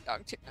me alone,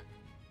 dog tuna.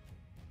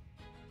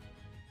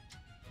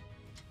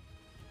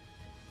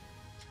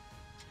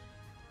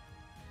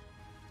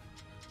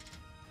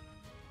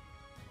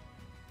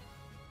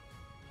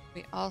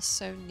 We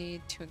also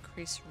need to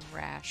increase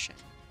rations.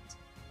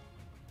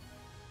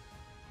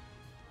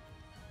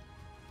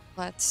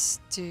 Let's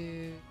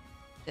do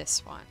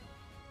this one.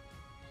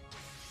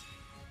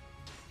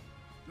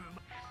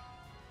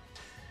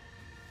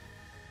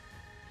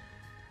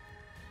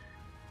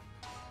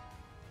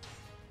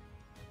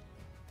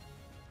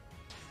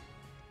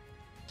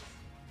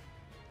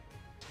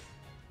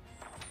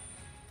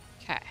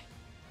 Okay.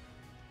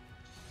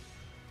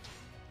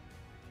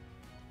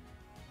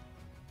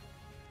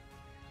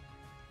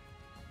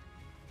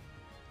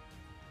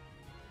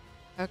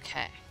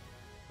 Okay.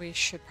 We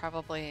should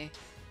probably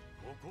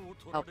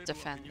help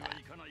defend that.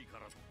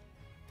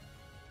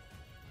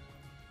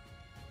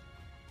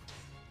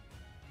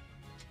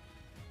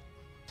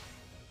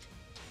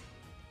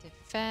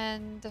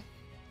 Defend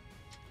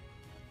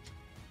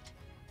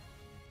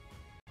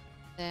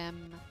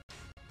them.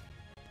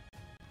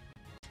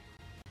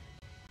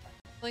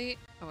 Fleet.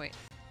 Oh, wait.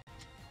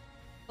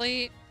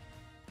 Fleet.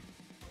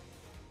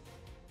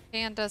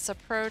 Pandas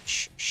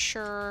approach.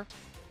 Sure.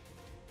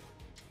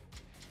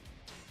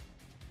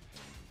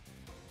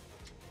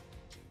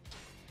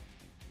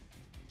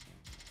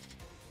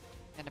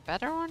 Get a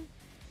better one?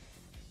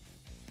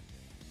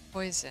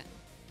 Poison.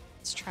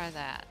 Let's try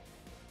that.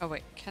 Oh,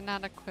 wait.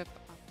 Cannot equip.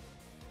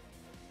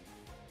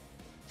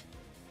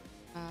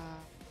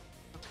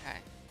 Okay.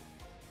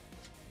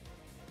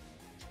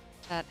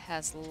 That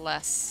has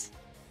less.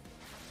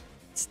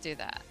 Let's do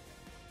that.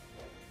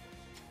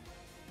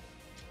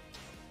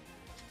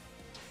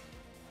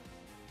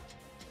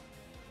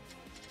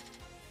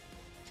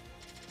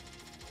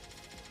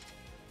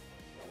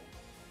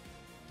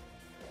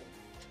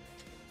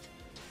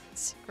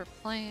 Secret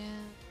plan.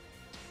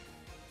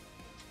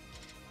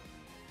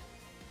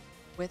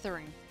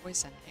 Withering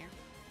poison here.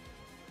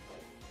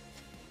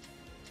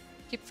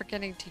 Keep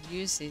forgetting to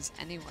use these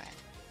anyway.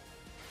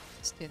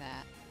 Let's do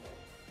that.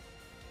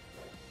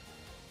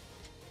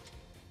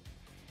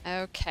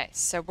 Okay,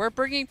 so we're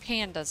bringing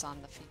pandas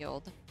on the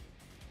field.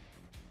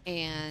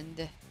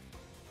 And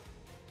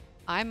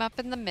I'm up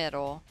in the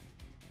middle.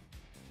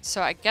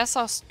 So I guess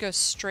I'll go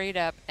straight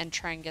up and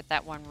try and get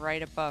that one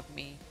right above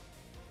me.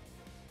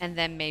 And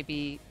then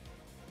maybe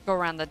go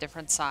around the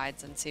different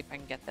sides and see if I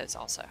can get those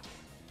also.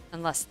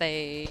 Unless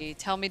they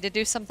tell me to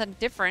do something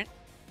different.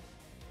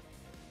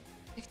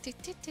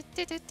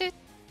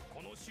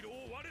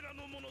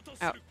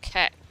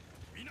 Okay.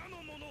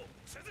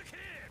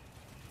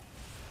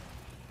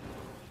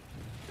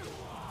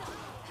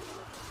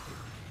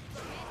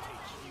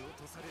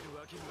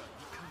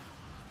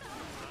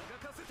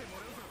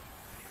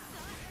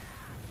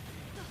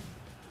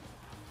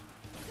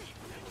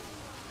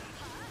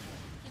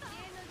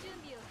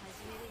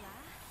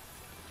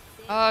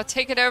 Oh,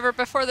 take it over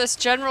before this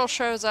general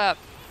shows up.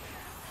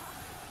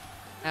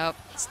 Nope,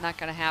 it's not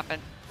gonna happen.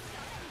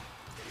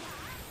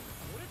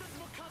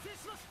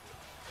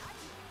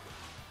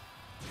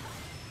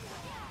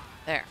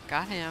 There,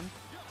 got him.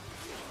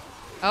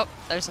 Oh,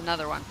 there's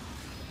another one.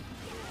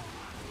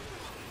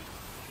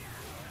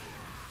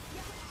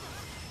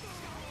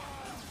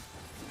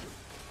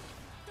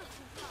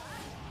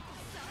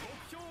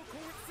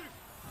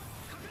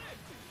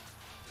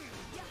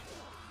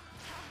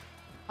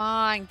 Come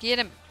on, get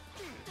him.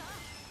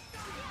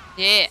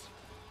 Yeah.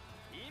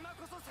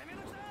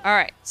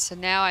 Alright, so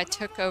now I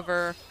took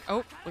over...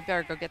 Oh, we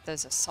better go get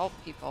those assault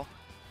people.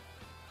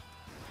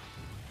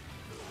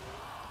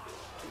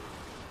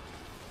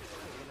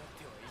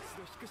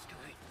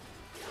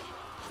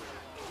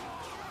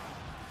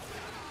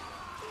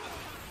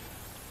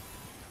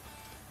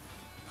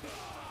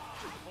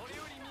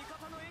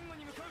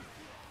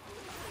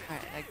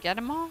 Alright, did I get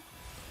them all?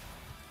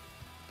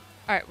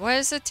 Alright, what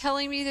is it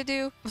telling me to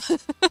do?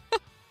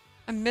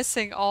 I'm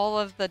missing all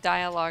of the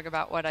dialogue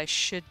about what I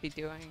should be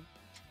doing.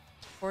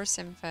 Force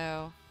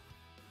info.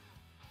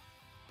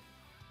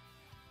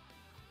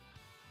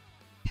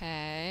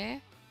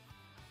 Okay.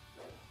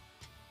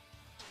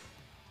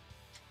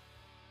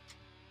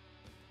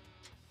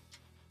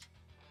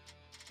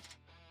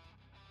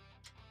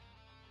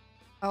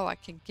 Oh, I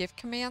can give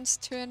commands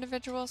to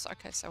individuals?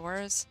 Okay, so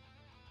where is...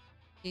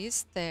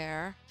 He's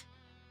there.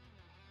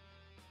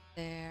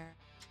 There.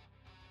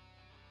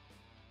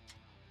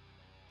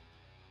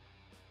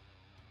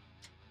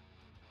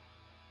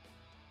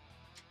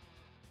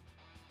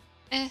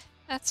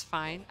 That's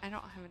fine. I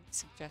don't have any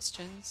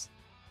suggestions.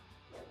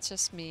 It's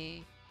just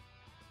me.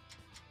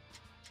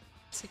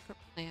 Secret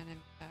plan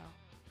info.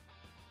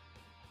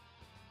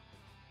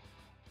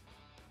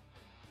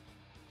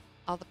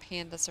 All the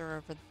pandas are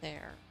over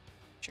there.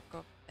 Should go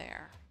over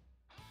there.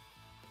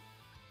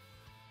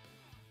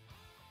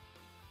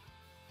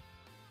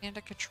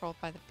 Panda controlled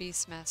by the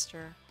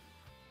Beastmaster.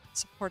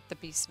 Support the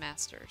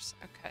Beastmasters.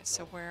 Okay,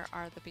 so where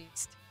are the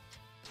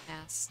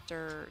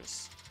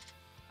Beastmasters?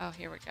 Oh,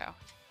 here we go.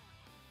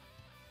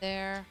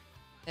 There,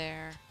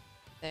 there,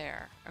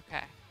 there.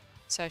 Okay.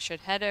 So I should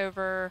head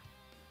over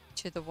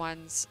to the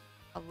ones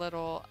a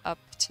little up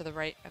to the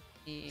right of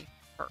me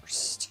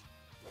first.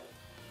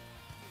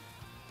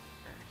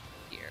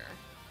 Here.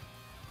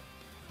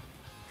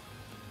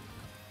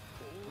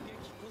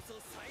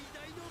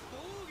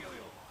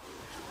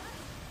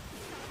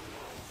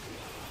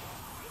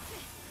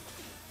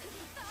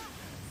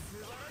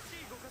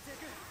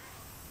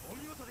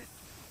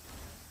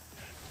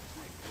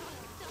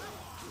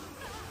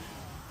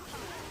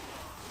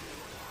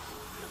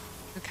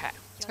 Okay,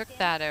 took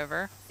that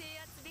over.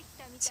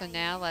 So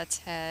now let's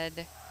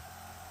head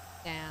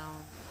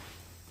down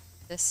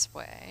this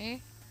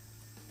way.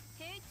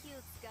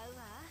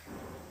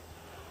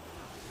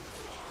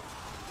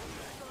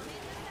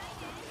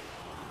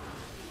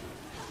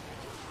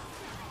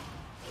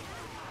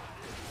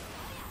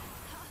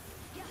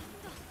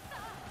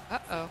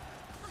 Uh-oh.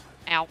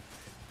 Ow.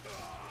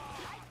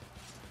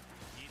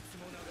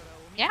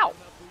 Ow.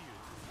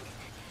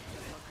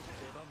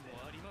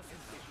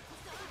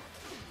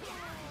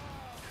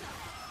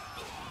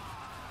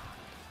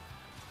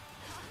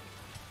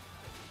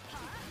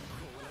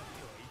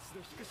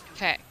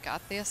 Okay,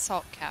 got the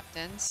assault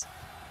captains.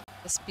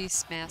 This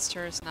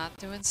Beastmaster is not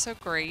doing so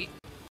great,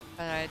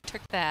 but I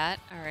took that.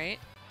 Alright.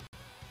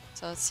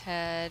 So let's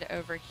head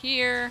over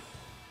here.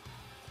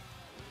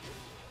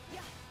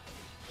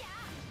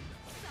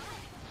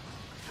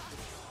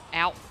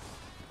 Ow.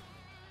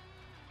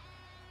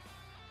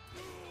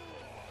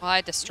 Well,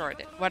 I destroyed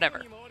it.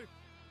 Whatever.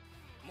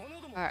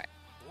 Alright.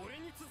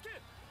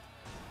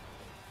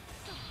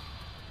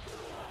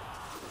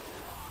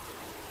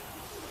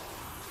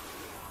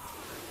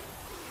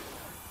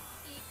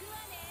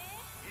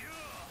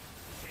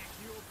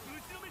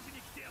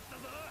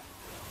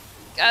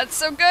 God, it's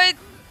so good!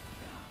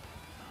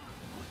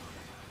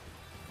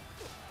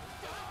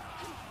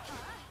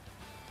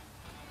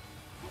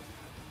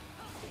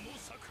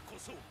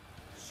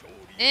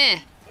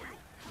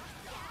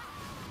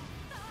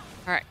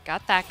 Alright,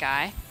 got that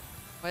guy.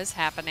 What is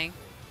happening?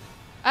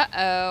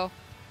 Uh-oh.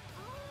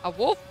 A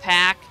wolf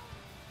pack?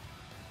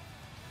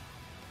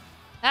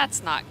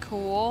 That's not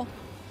cool.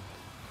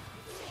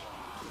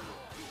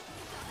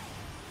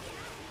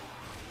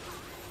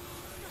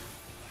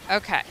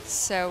 Okay,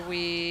 so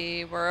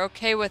we were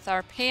okay with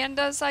our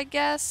pandas, I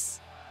guess.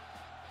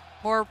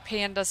 More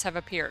pandas have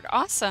appeared.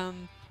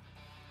 Awesome.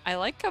 I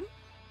like them.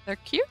 They're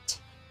cute.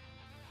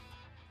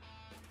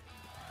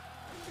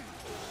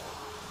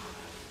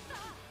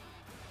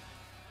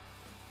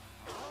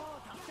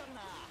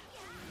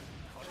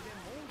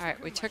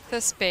 Alright, we took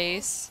this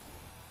base.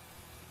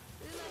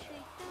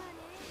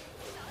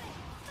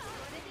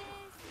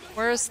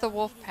 Where is the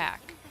wolf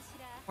pack?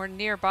 We're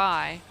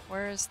nearby.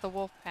 Where is the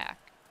wolf pack?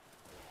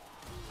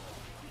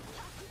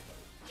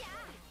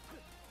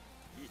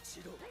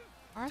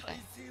 Are they?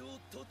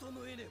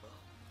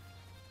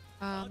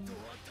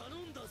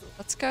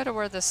 Let's go to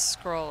where this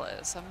scroll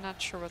is. I'm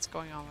not sure what's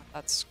going on with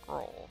that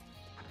scroll.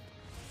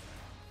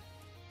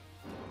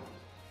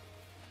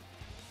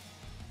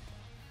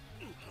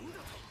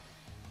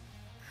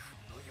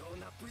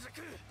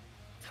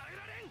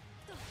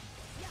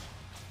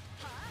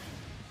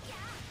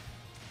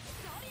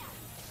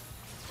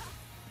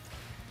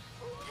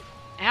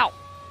 Ow!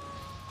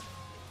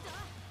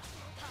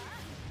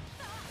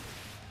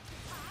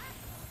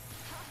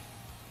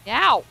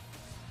 Ow!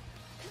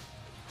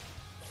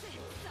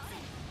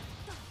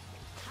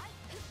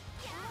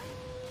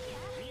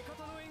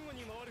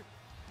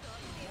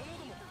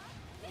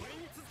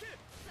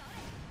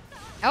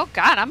 Oh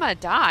god, I'm gonna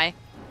die.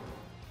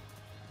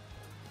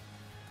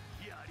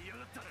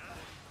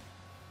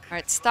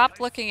 Alright, stop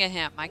looking at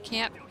him. I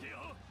can't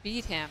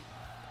beat him.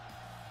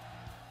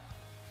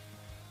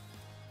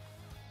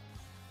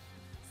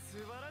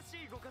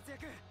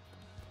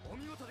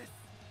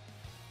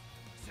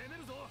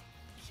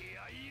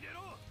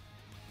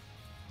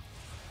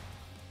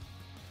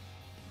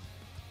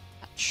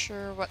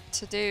 sure what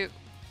to do.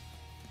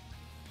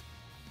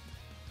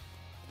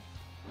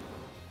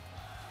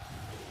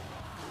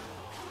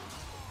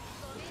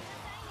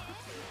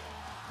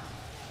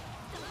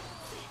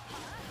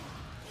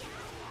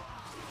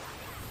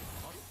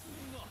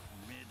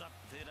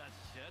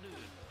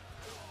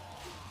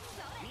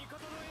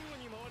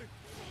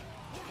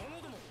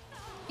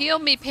 Heal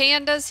me,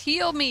 pandas,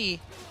 heal me!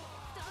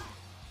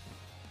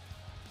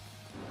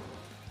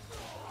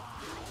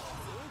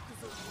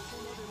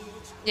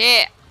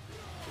 Yeah!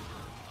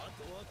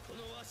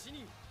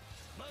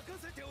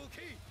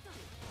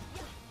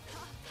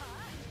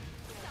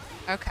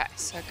 Okay,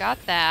 so I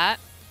got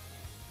that.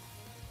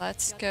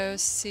 Let's go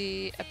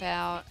see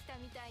about...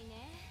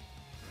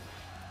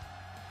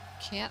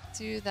 Can't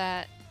do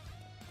that.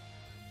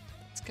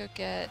 Let's go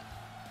get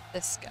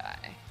this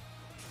guy.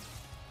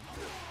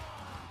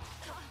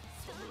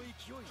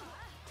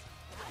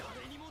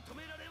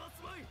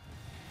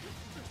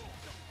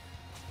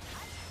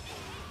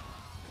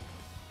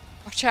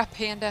 Watch out,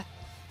 panda.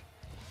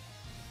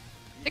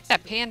 I think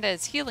that panda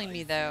is healing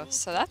me though,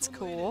 so that's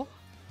cool.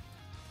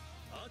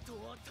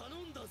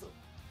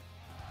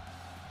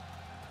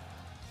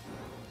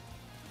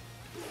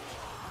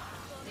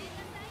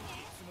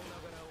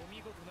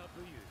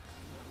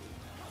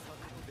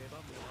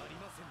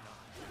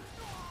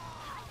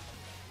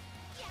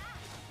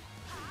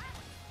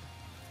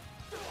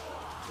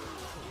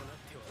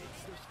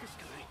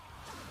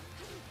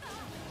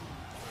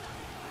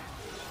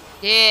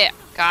 Yeah,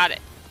 got it.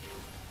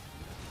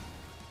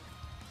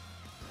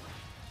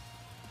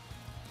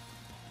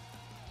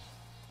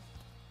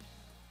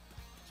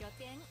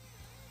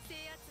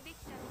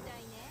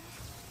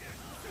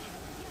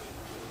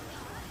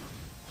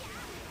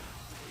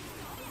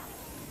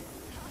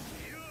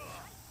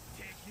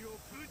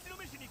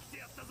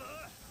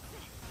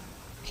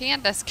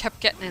 Pandas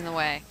kept getting in the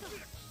way.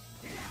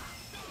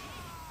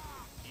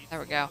 There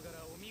we go.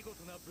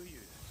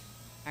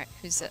 Alright,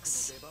 who's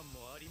this?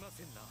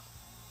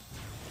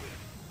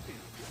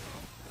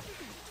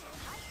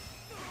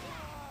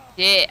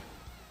 Yeah.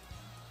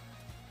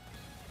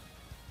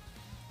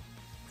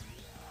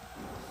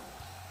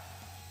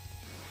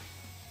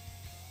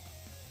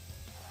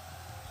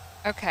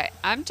 Okay,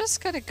 I'm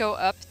just gonna go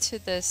up to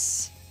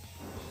this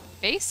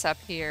base up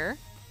here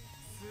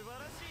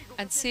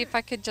and see if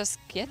I could just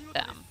get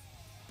them.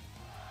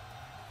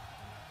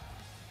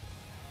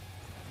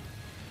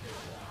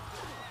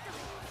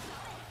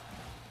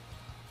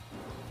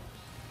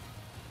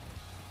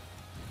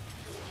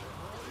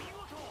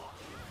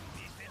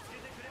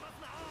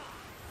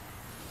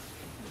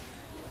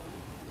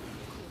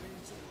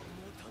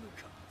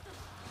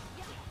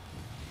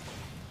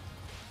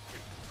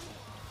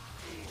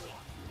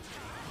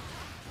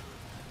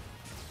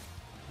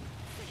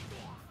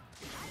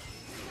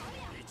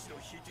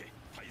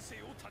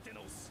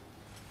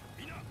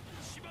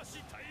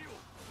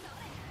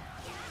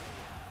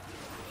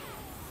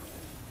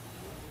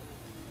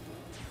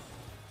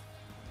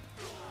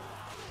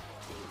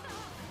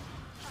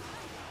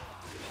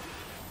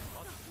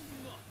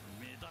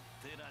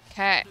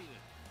 Okay.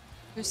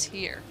 Who's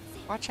here?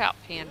 Watch out,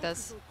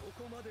 pandas.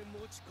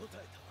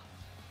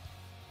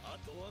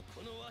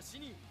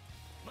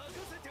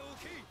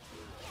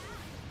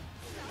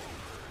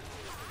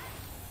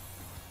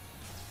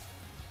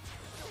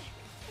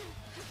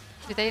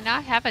 Do they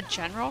not have a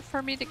general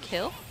for me to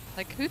kill?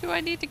 Like, who do I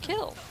need to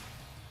kill?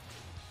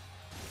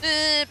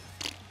 There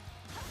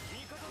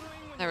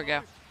we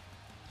go.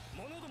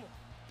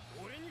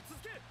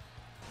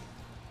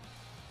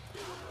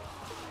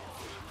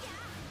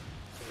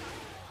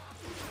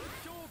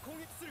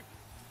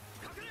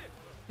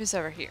 Who's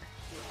over here?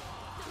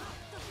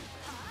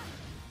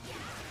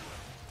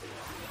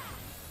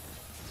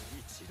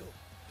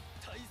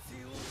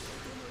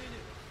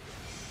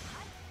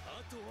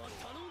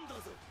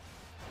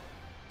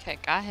 Okay,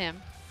 got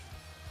him.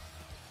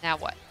 Now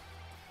what?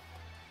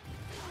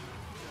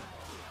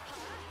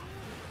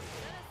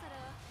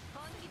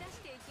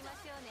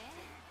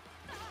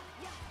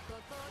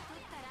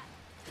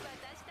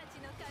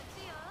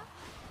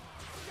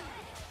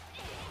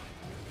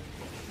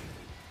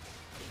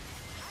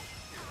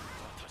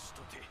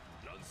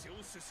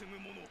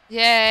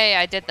 Yay,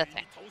 I did the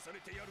thing.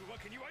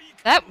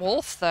 That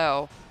wolf,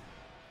 though.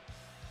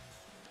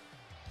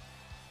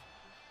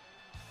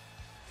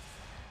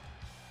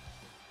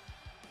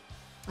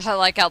 I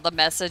like how the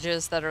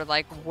messages that are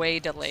like way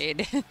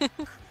delayed.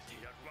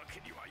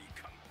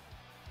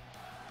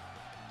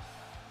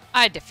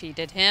 I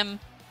defeated him.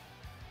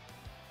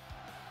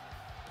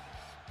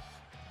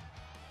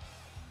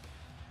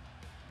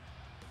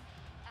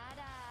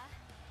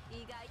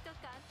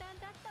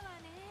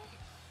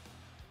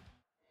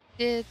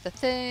 Did the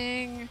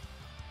thing.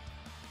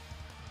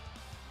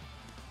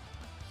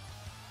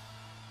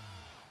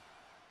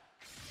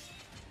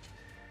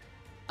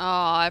 Oh,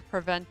 I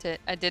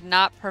did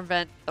not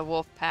prevent the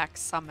wolf pack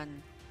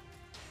summon.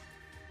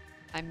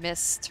 I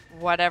missed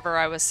whatever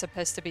I was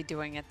supposed to be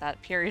doing at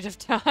that period of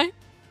time.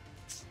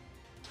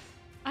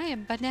 I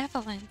am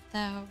benevolent,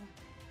 though.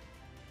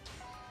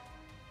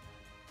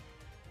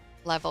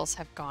 Levels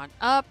have gone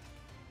up.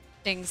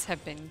 Things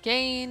have been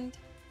gained.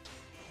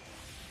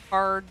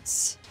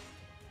 Cards.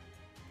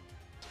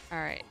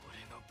 Alright.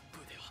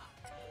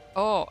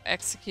 Oh,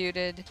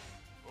 executed.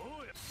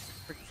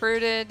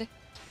 Recruited.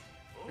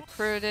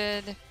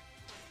 Recruited.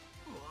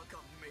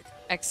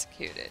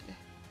 Executed.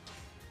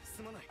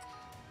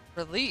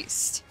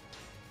 Released.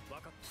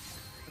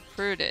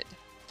 Recruited.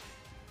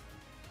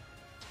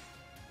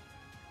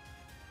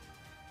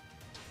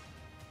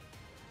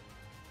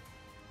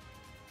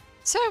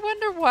 So I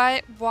wonder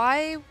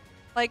why,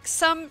 like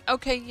some,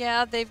 okay,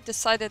 yeah, they've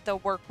decided they'll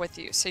work with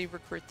you, so you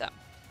recruit them.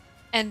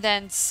 And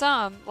then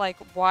some, like,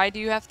 why do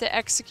you have to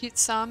execute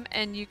some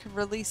and you can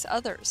release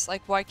others?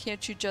 Like, why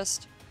can't you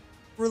just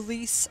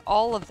release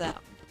all of them?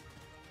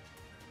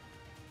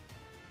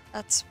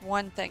 That's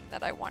one thing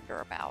that I wonder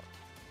about.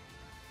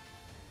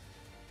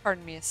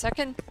 Pardon me a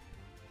second.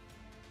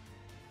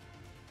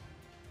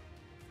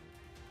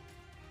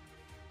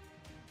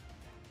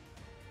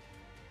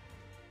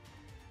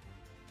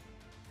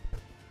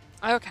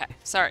 Okay,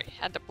 sorry,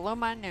 had to blow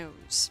my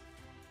nose.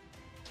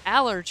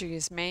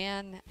 Allergies,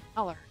 man.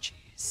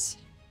 Allergies.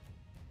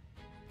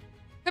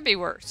 Could be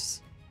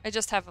worse. I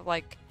just have,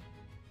 like,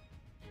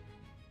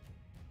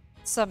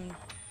 some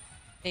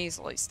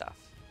nasally stuff.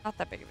 Not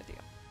that big of a deal.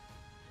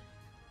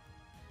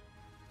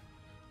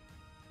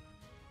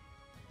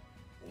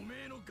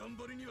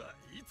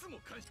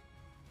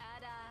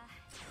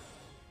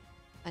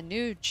 A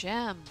new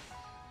gem.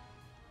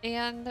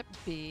 And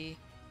B.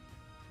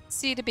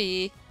 C to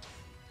B.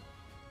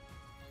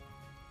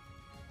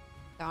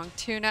 Dong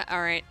tuna.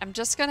 Alright, I'm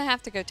just gonna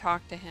have to go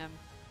talk to him.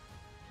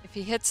 If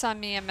he hits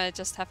on me, I'm gonna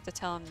just have to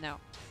tell him no.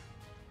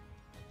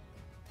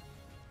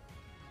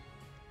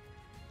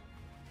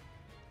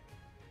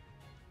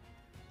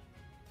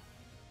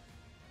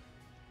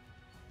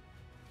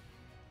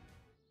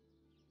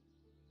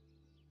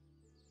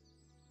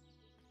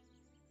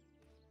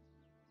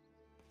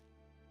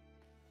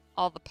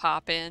 All the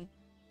pop in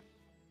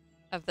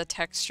of the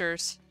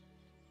textures.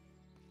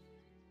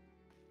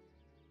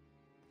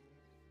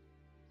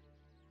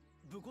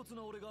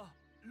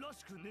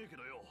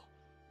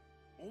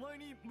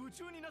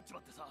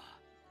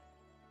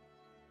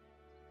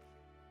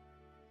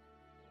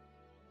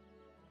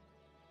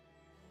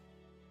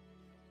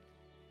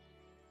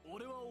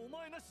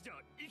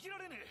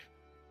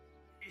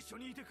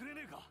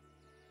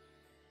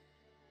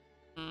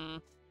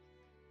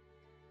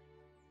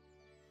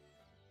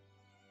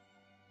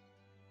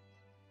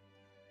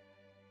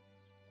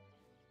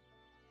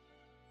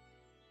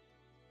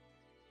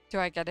 Do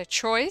I get a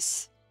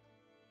choice?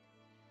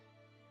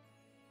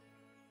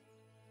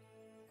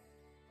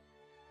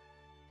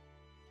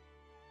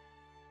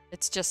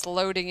 It's just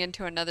loading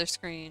into another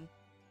screen.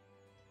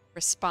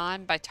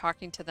 Respond by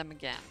talking to them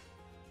again.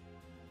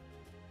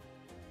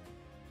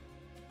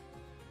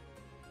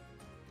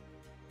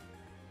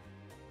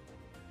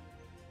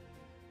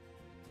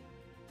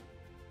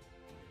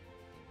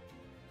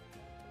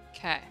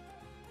 Okay.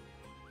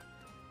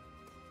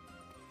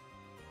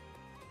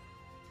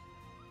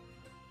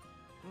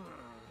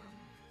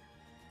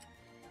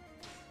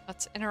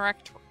 Let's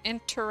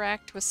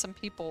interact with some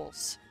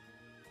peoples.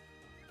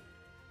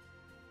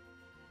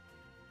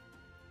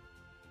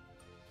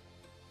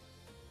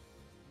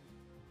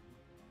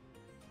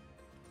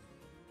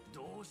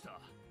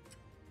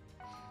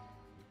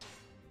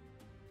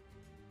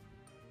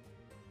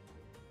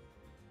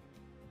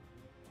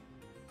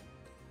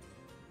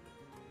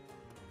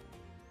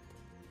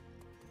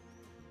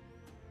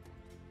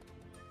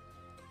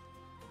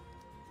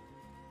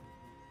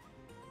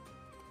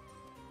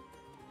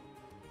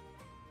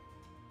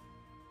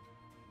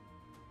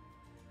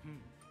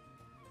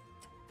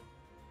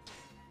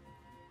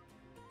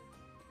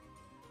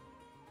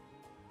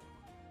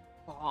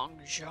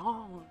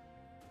 Bongjong.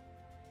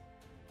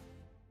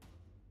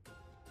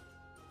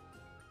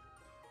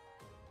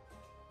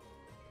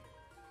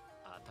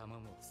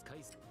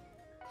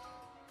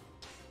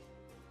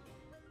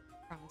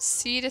 From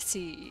sea to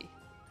sea.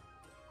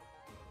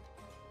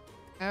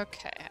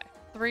 Okay,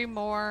 three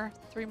more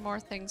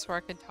things where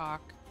I could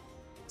talk.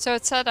 So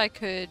it said I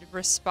could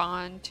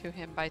respond to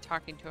him by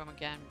talking to him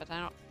again, but I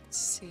don't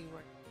see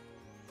where.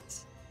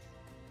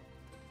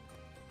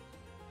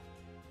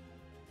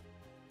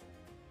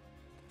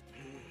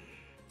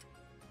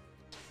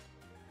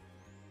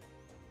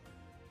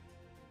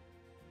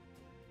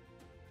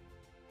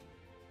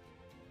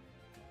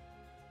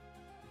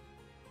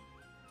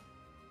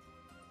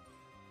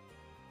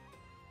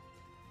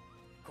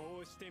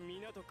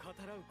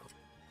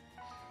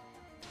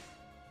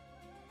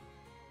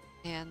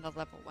 And the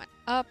level went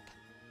up.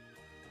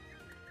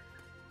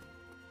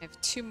 I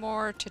have two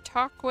more to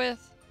talk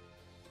with.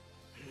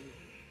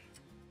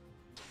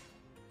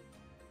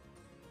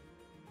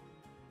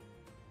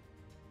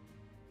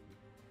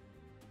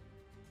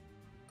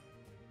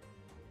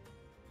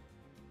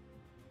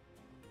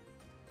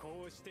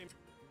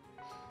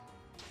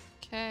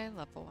 Okay,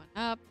 level went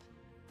up.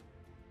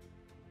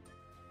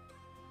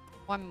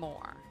 One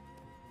more.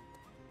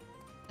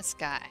 This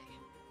guy.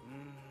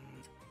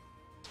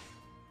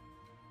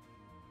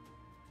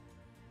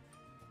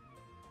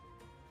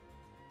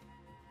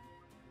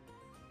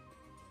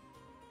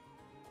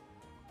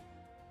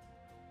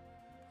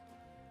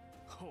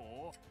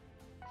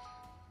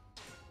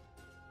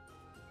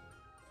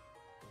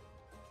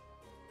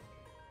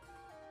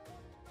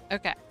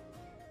 Okay.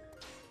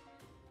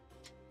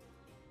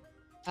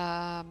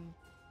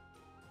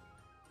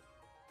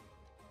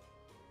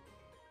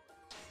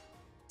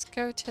 Let's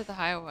go to the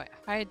hideaway.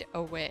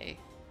 Hideaway.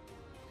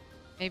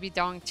 Maybe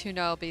Dong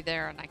Tuna will be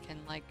there and I can,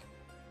 like,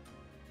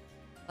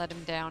 let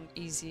him down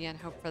easy and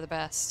hope for the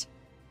best.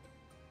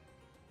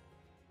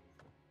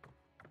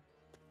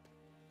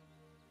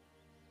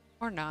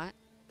 Or not.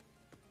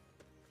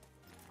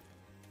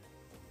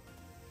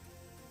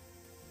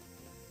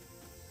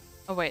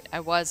 Oh wait, I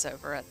was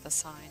over at the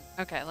sign.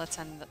 Okay, let's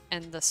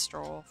end the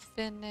stroll.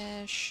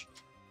 Finish.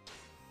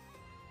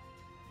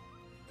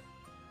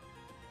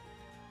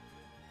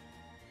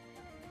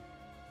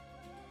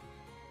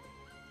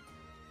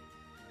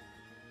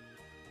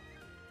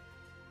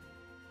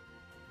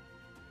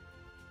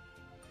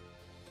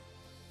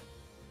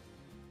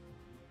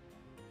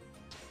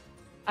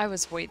 I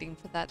was waiting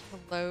for that to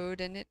load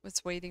and it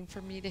was waiting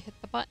for me to hit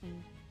the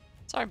button.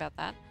 Sorry about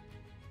that.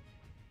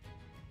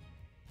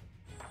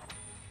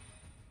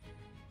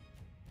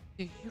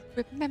 Do you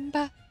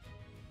remember?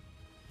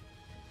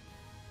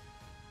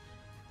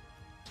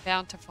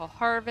 Bountiful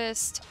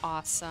harvest.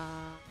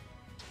 Awesome.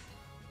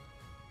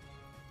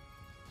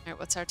 Alright,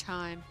 what's our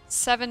time?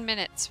 7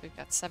 minutes. We've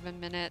got 7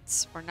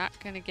 minutes. We're not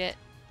going to get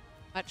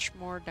much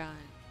more done.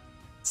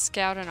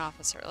 Scout and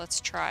officer.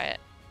 Let's try it.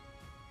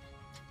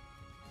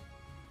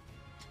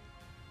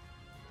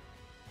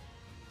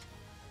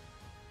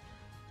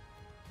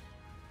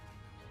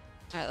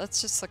 Alright,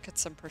 let's just look at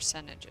some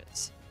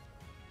percentages.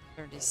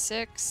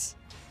 36.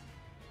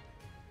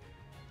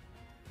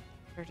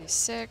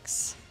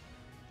 36.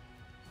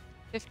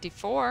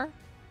 54.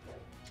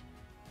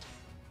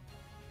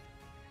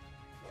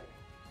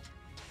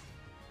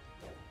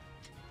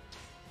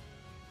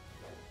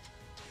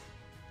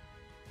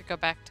 To go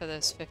back to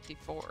those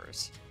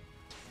 54s.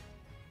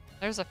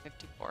 There's a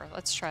 54.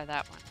 Let's try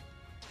that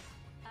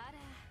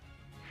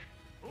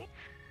one.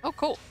 Oh,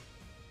 cool.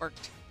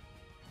 Worked.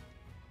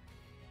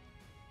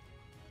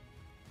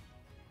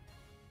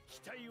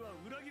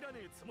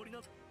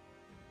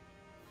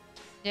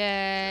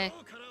 Yay.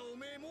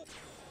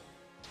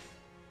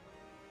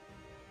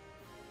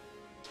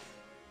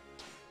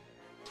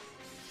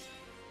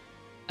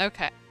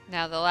 Okay,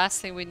 now the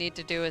last thing we need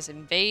to do is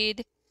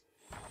invade.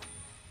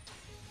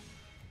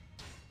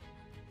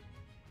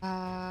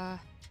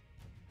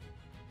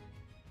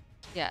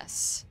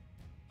 Yes.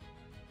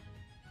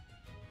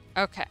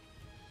 Okay.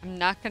 I'm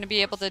not going to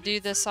be able to do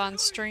this on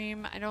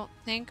stream, I don't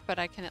think, but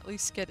I can at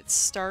least get it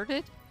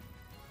started.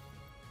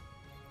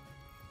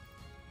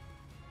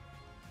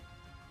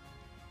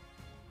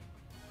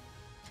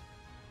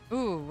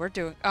 Ooh, we're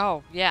doing...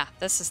 Oh, yeah,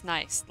 this is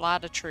nice. A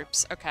lot of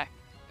troops. Okay.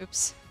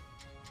 Oops.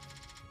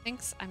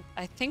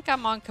 I think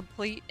I'm on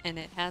complete, and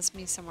it has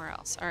me somewhere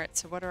else. Alright,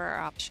 so what are our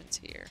options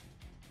here?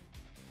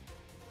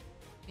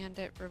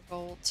 Bandit,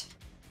 revolt.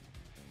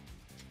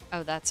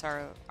 Oh, that's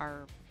our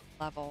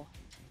level.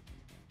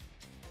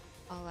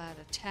 All out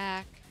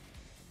attack.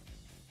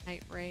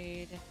 Night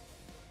raid.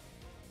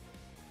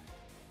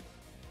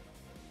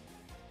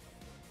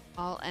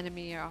 All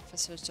enemy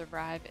officers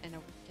arrive in a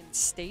weakened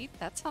state.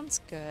 That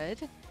sounds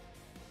good.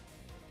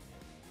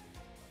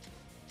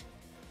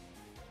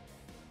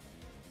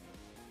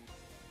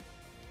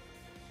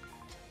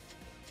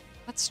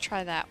 Let's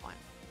try that one.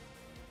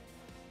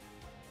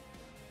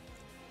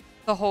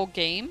 The whole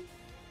game?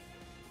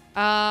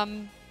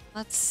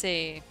 Let's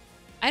see.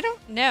 I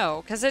don't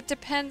know, because it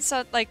depends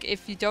on, like,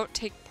 if you don't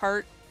take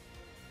part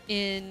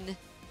in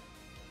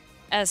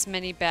as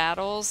many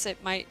battles,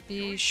 it might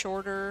be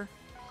shorter.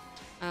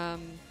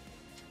 And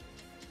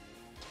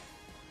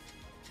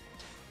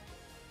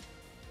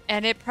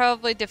it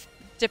probably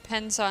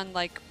depends on,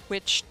 like,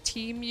 which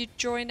team you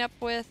join up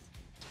with,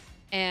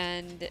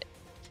 and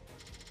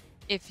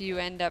if you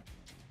end up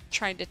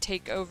trying to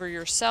take over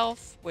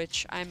yourself,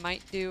 which I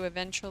might do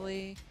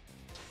eventually.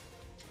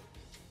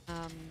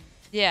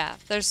 Yeah,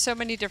 there's so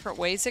many different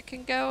ways it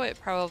can go. It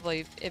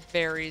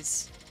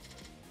varies,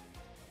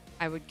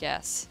 I would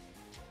guess.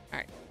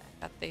 Alright,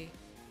 I got the...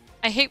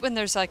 I hate when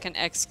there's like an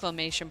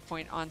exclamation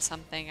point on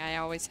something. I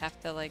always have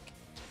to like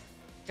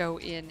go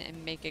in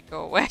and make it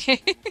go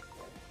away.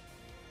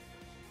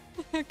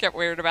 Get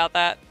weird about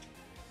that.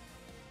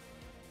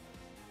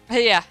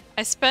 But yeah,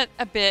 I spent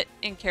a bit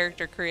in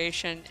character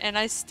creation and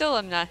I still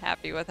am not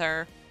happy with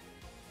her.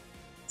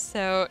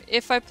 So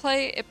if I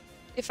play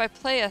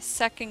a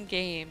second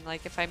game,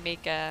 like if I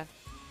make a...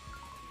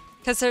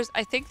 Because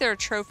I think there are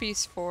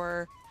trophies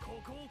for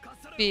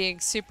being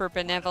super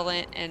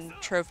benevolent and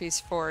trophies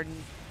for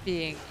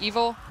being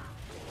evil.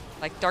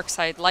 Like dark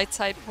side, light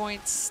side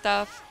points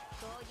stuff.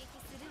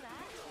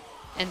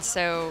 And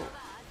so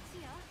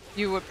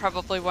you would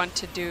probably want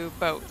to do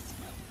both.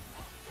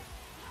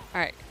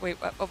 Alright, wait,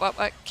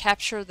 what?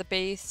 Capture the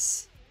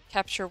base.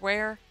 Capture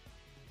where?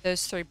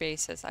 Those 3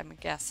 bases, I'm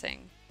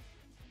guessing.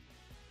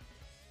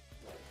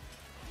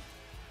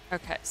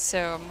 Okay,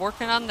 so I'm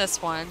working on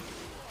this one.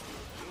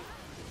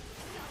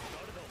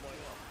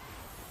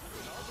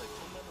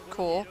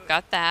 Cool.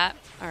 Got that.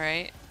 All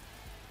right.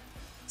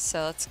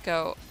 So let's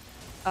go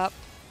up,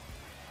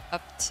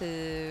 up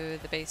to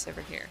the base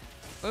over here.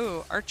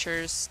 Ooh,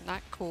 archers.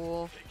 Not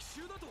cool.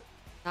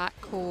 Not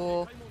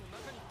cool.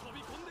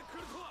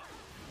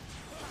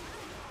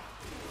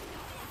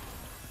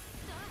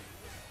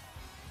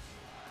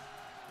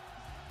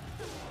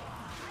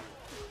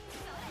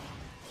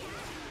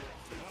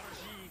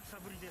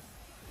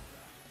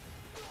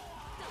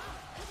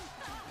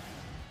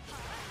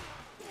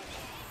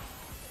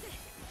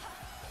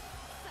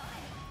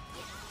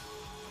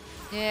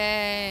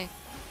 Yay.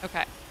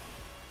 Okay.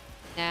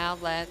 Now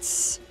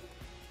let's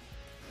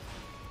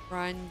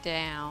run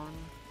down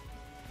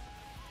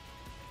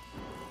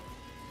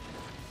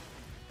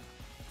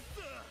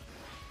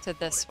to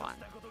this one.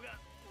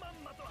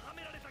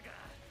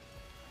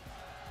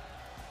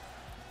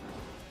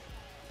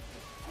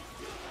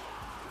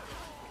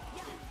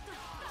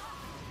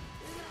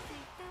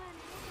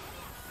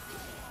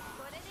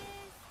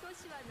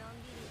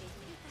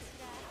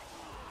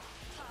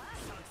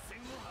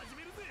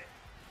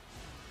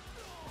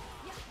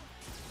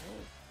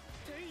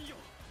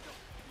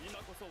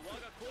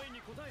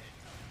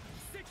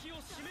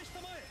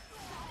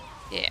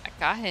 Yeah,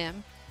 got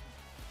him.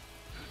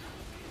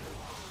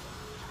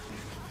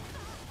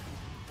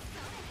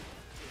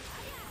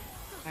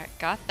 Alright,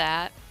 got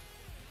that.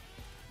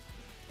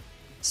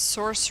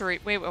 Sorcery.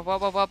 Wait, whoa,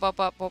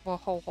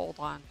 hold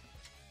on.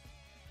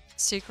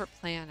 Secret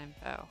plan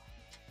info.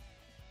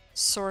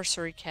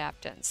 Sorcery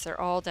captains.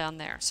 They're all down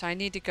there. So I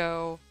need to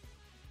go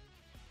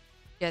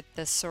get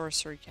the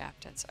sorcery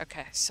captains.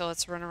 Okay, so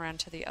let's run around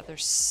to the other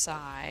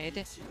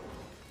side.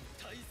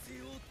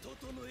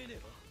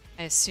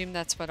 I assume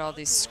that's what all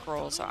these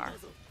scrolls are.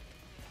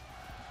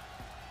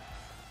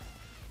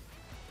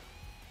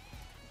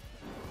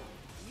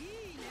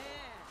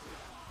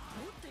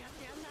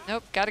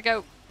 Nope, gotta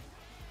go.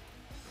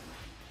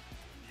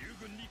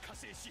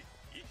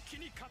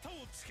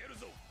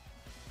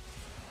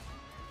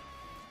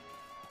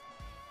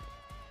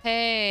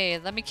 Hey,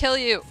 let me kill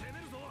you.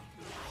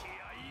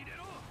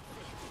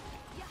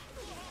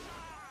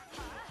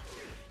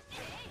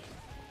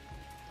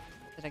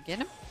 Did I get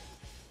him?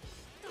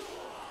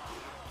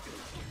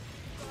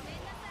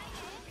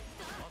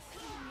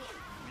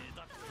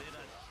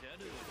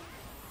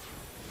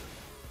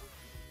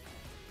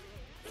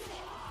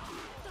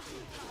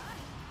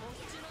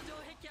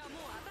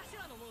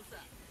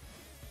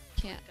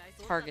 Can't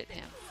target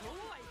him.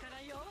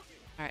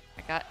 Alright,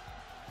 I got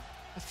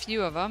a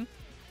few of them.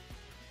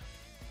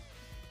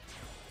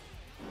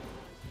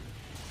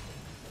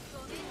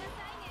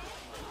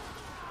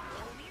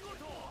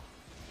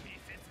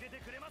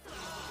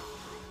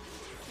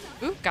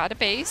 Ooh, got a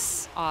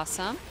base.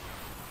 Awesome.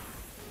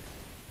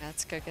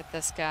 Let's go get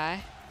this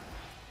guy.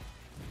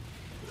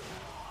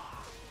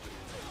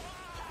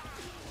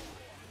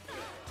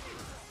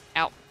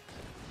 Ow.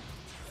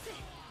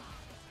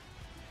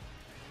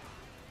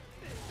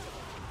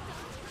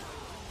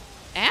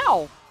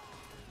 Ow!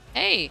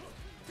 Hey!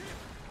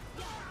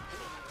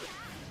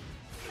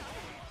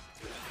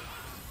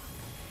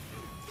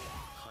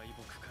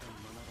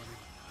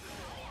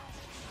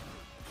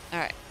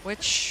 Alright,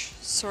 which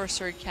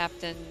sorcery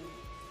captain?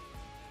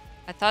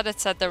 I thought it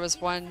said there was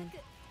one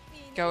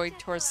going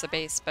towards the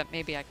base, but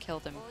maybe I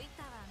killed him.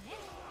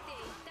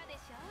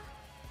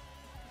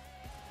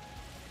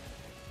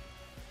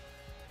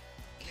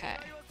 Okay.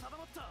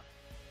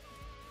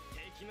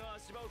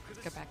 Let's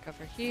go back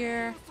over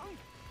here.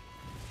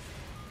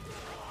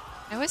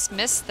 I always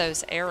miss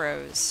those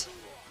arrows.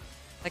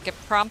 Like, it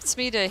prompts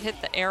me to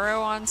hit the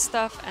arrow on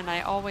stuff, and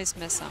I always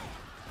miss them.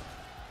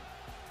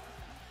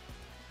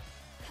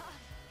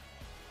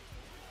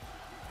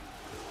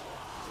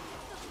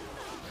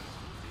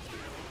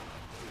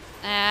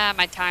 Ah,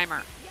 my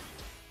timer.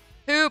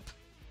 Poop!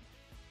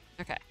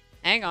 Okay,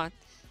 hang on.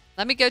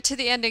 Let me go to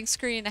the ending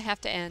screen. I have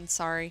to end,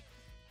 sorry.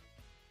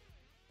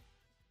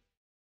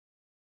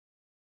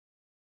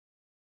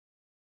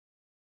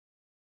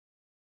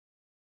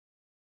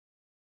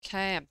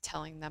 Okay, I'm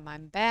telling them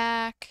I'm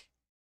back.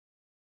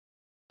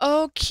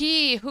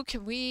 Okay, who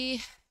can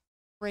we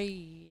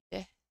raid?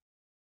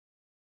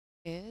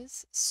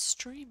 Is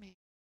streaming.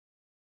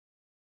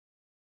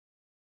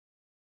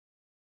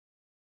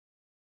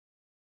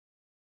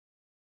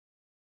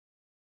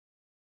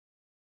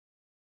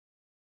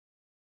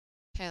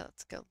 Okay,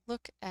 let's go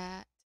look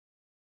at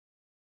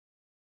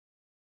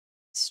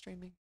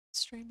streaming,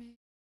 stream.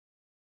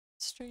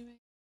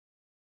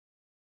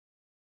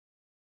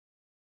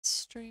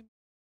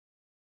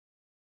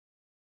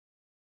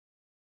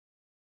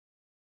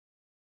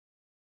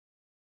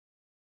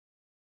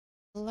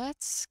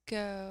 Let's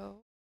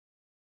go.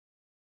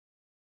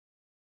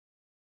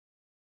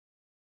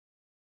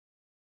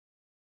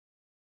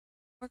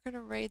 We're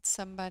gonna raid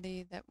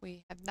somebody that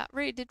we have not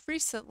raided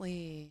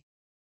recently.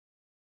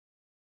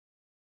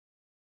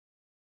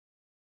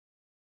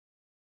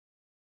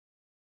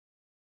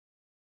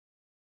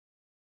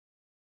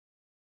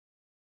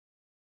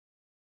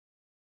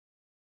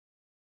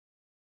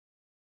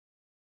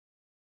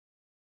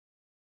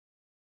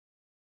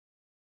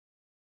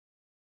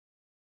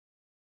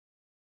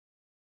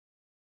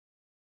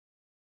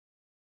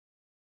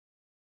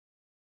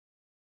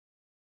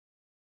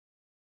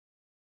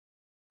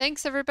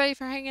 Thanks everybody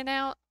for hanging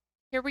out.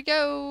 Here we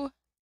go.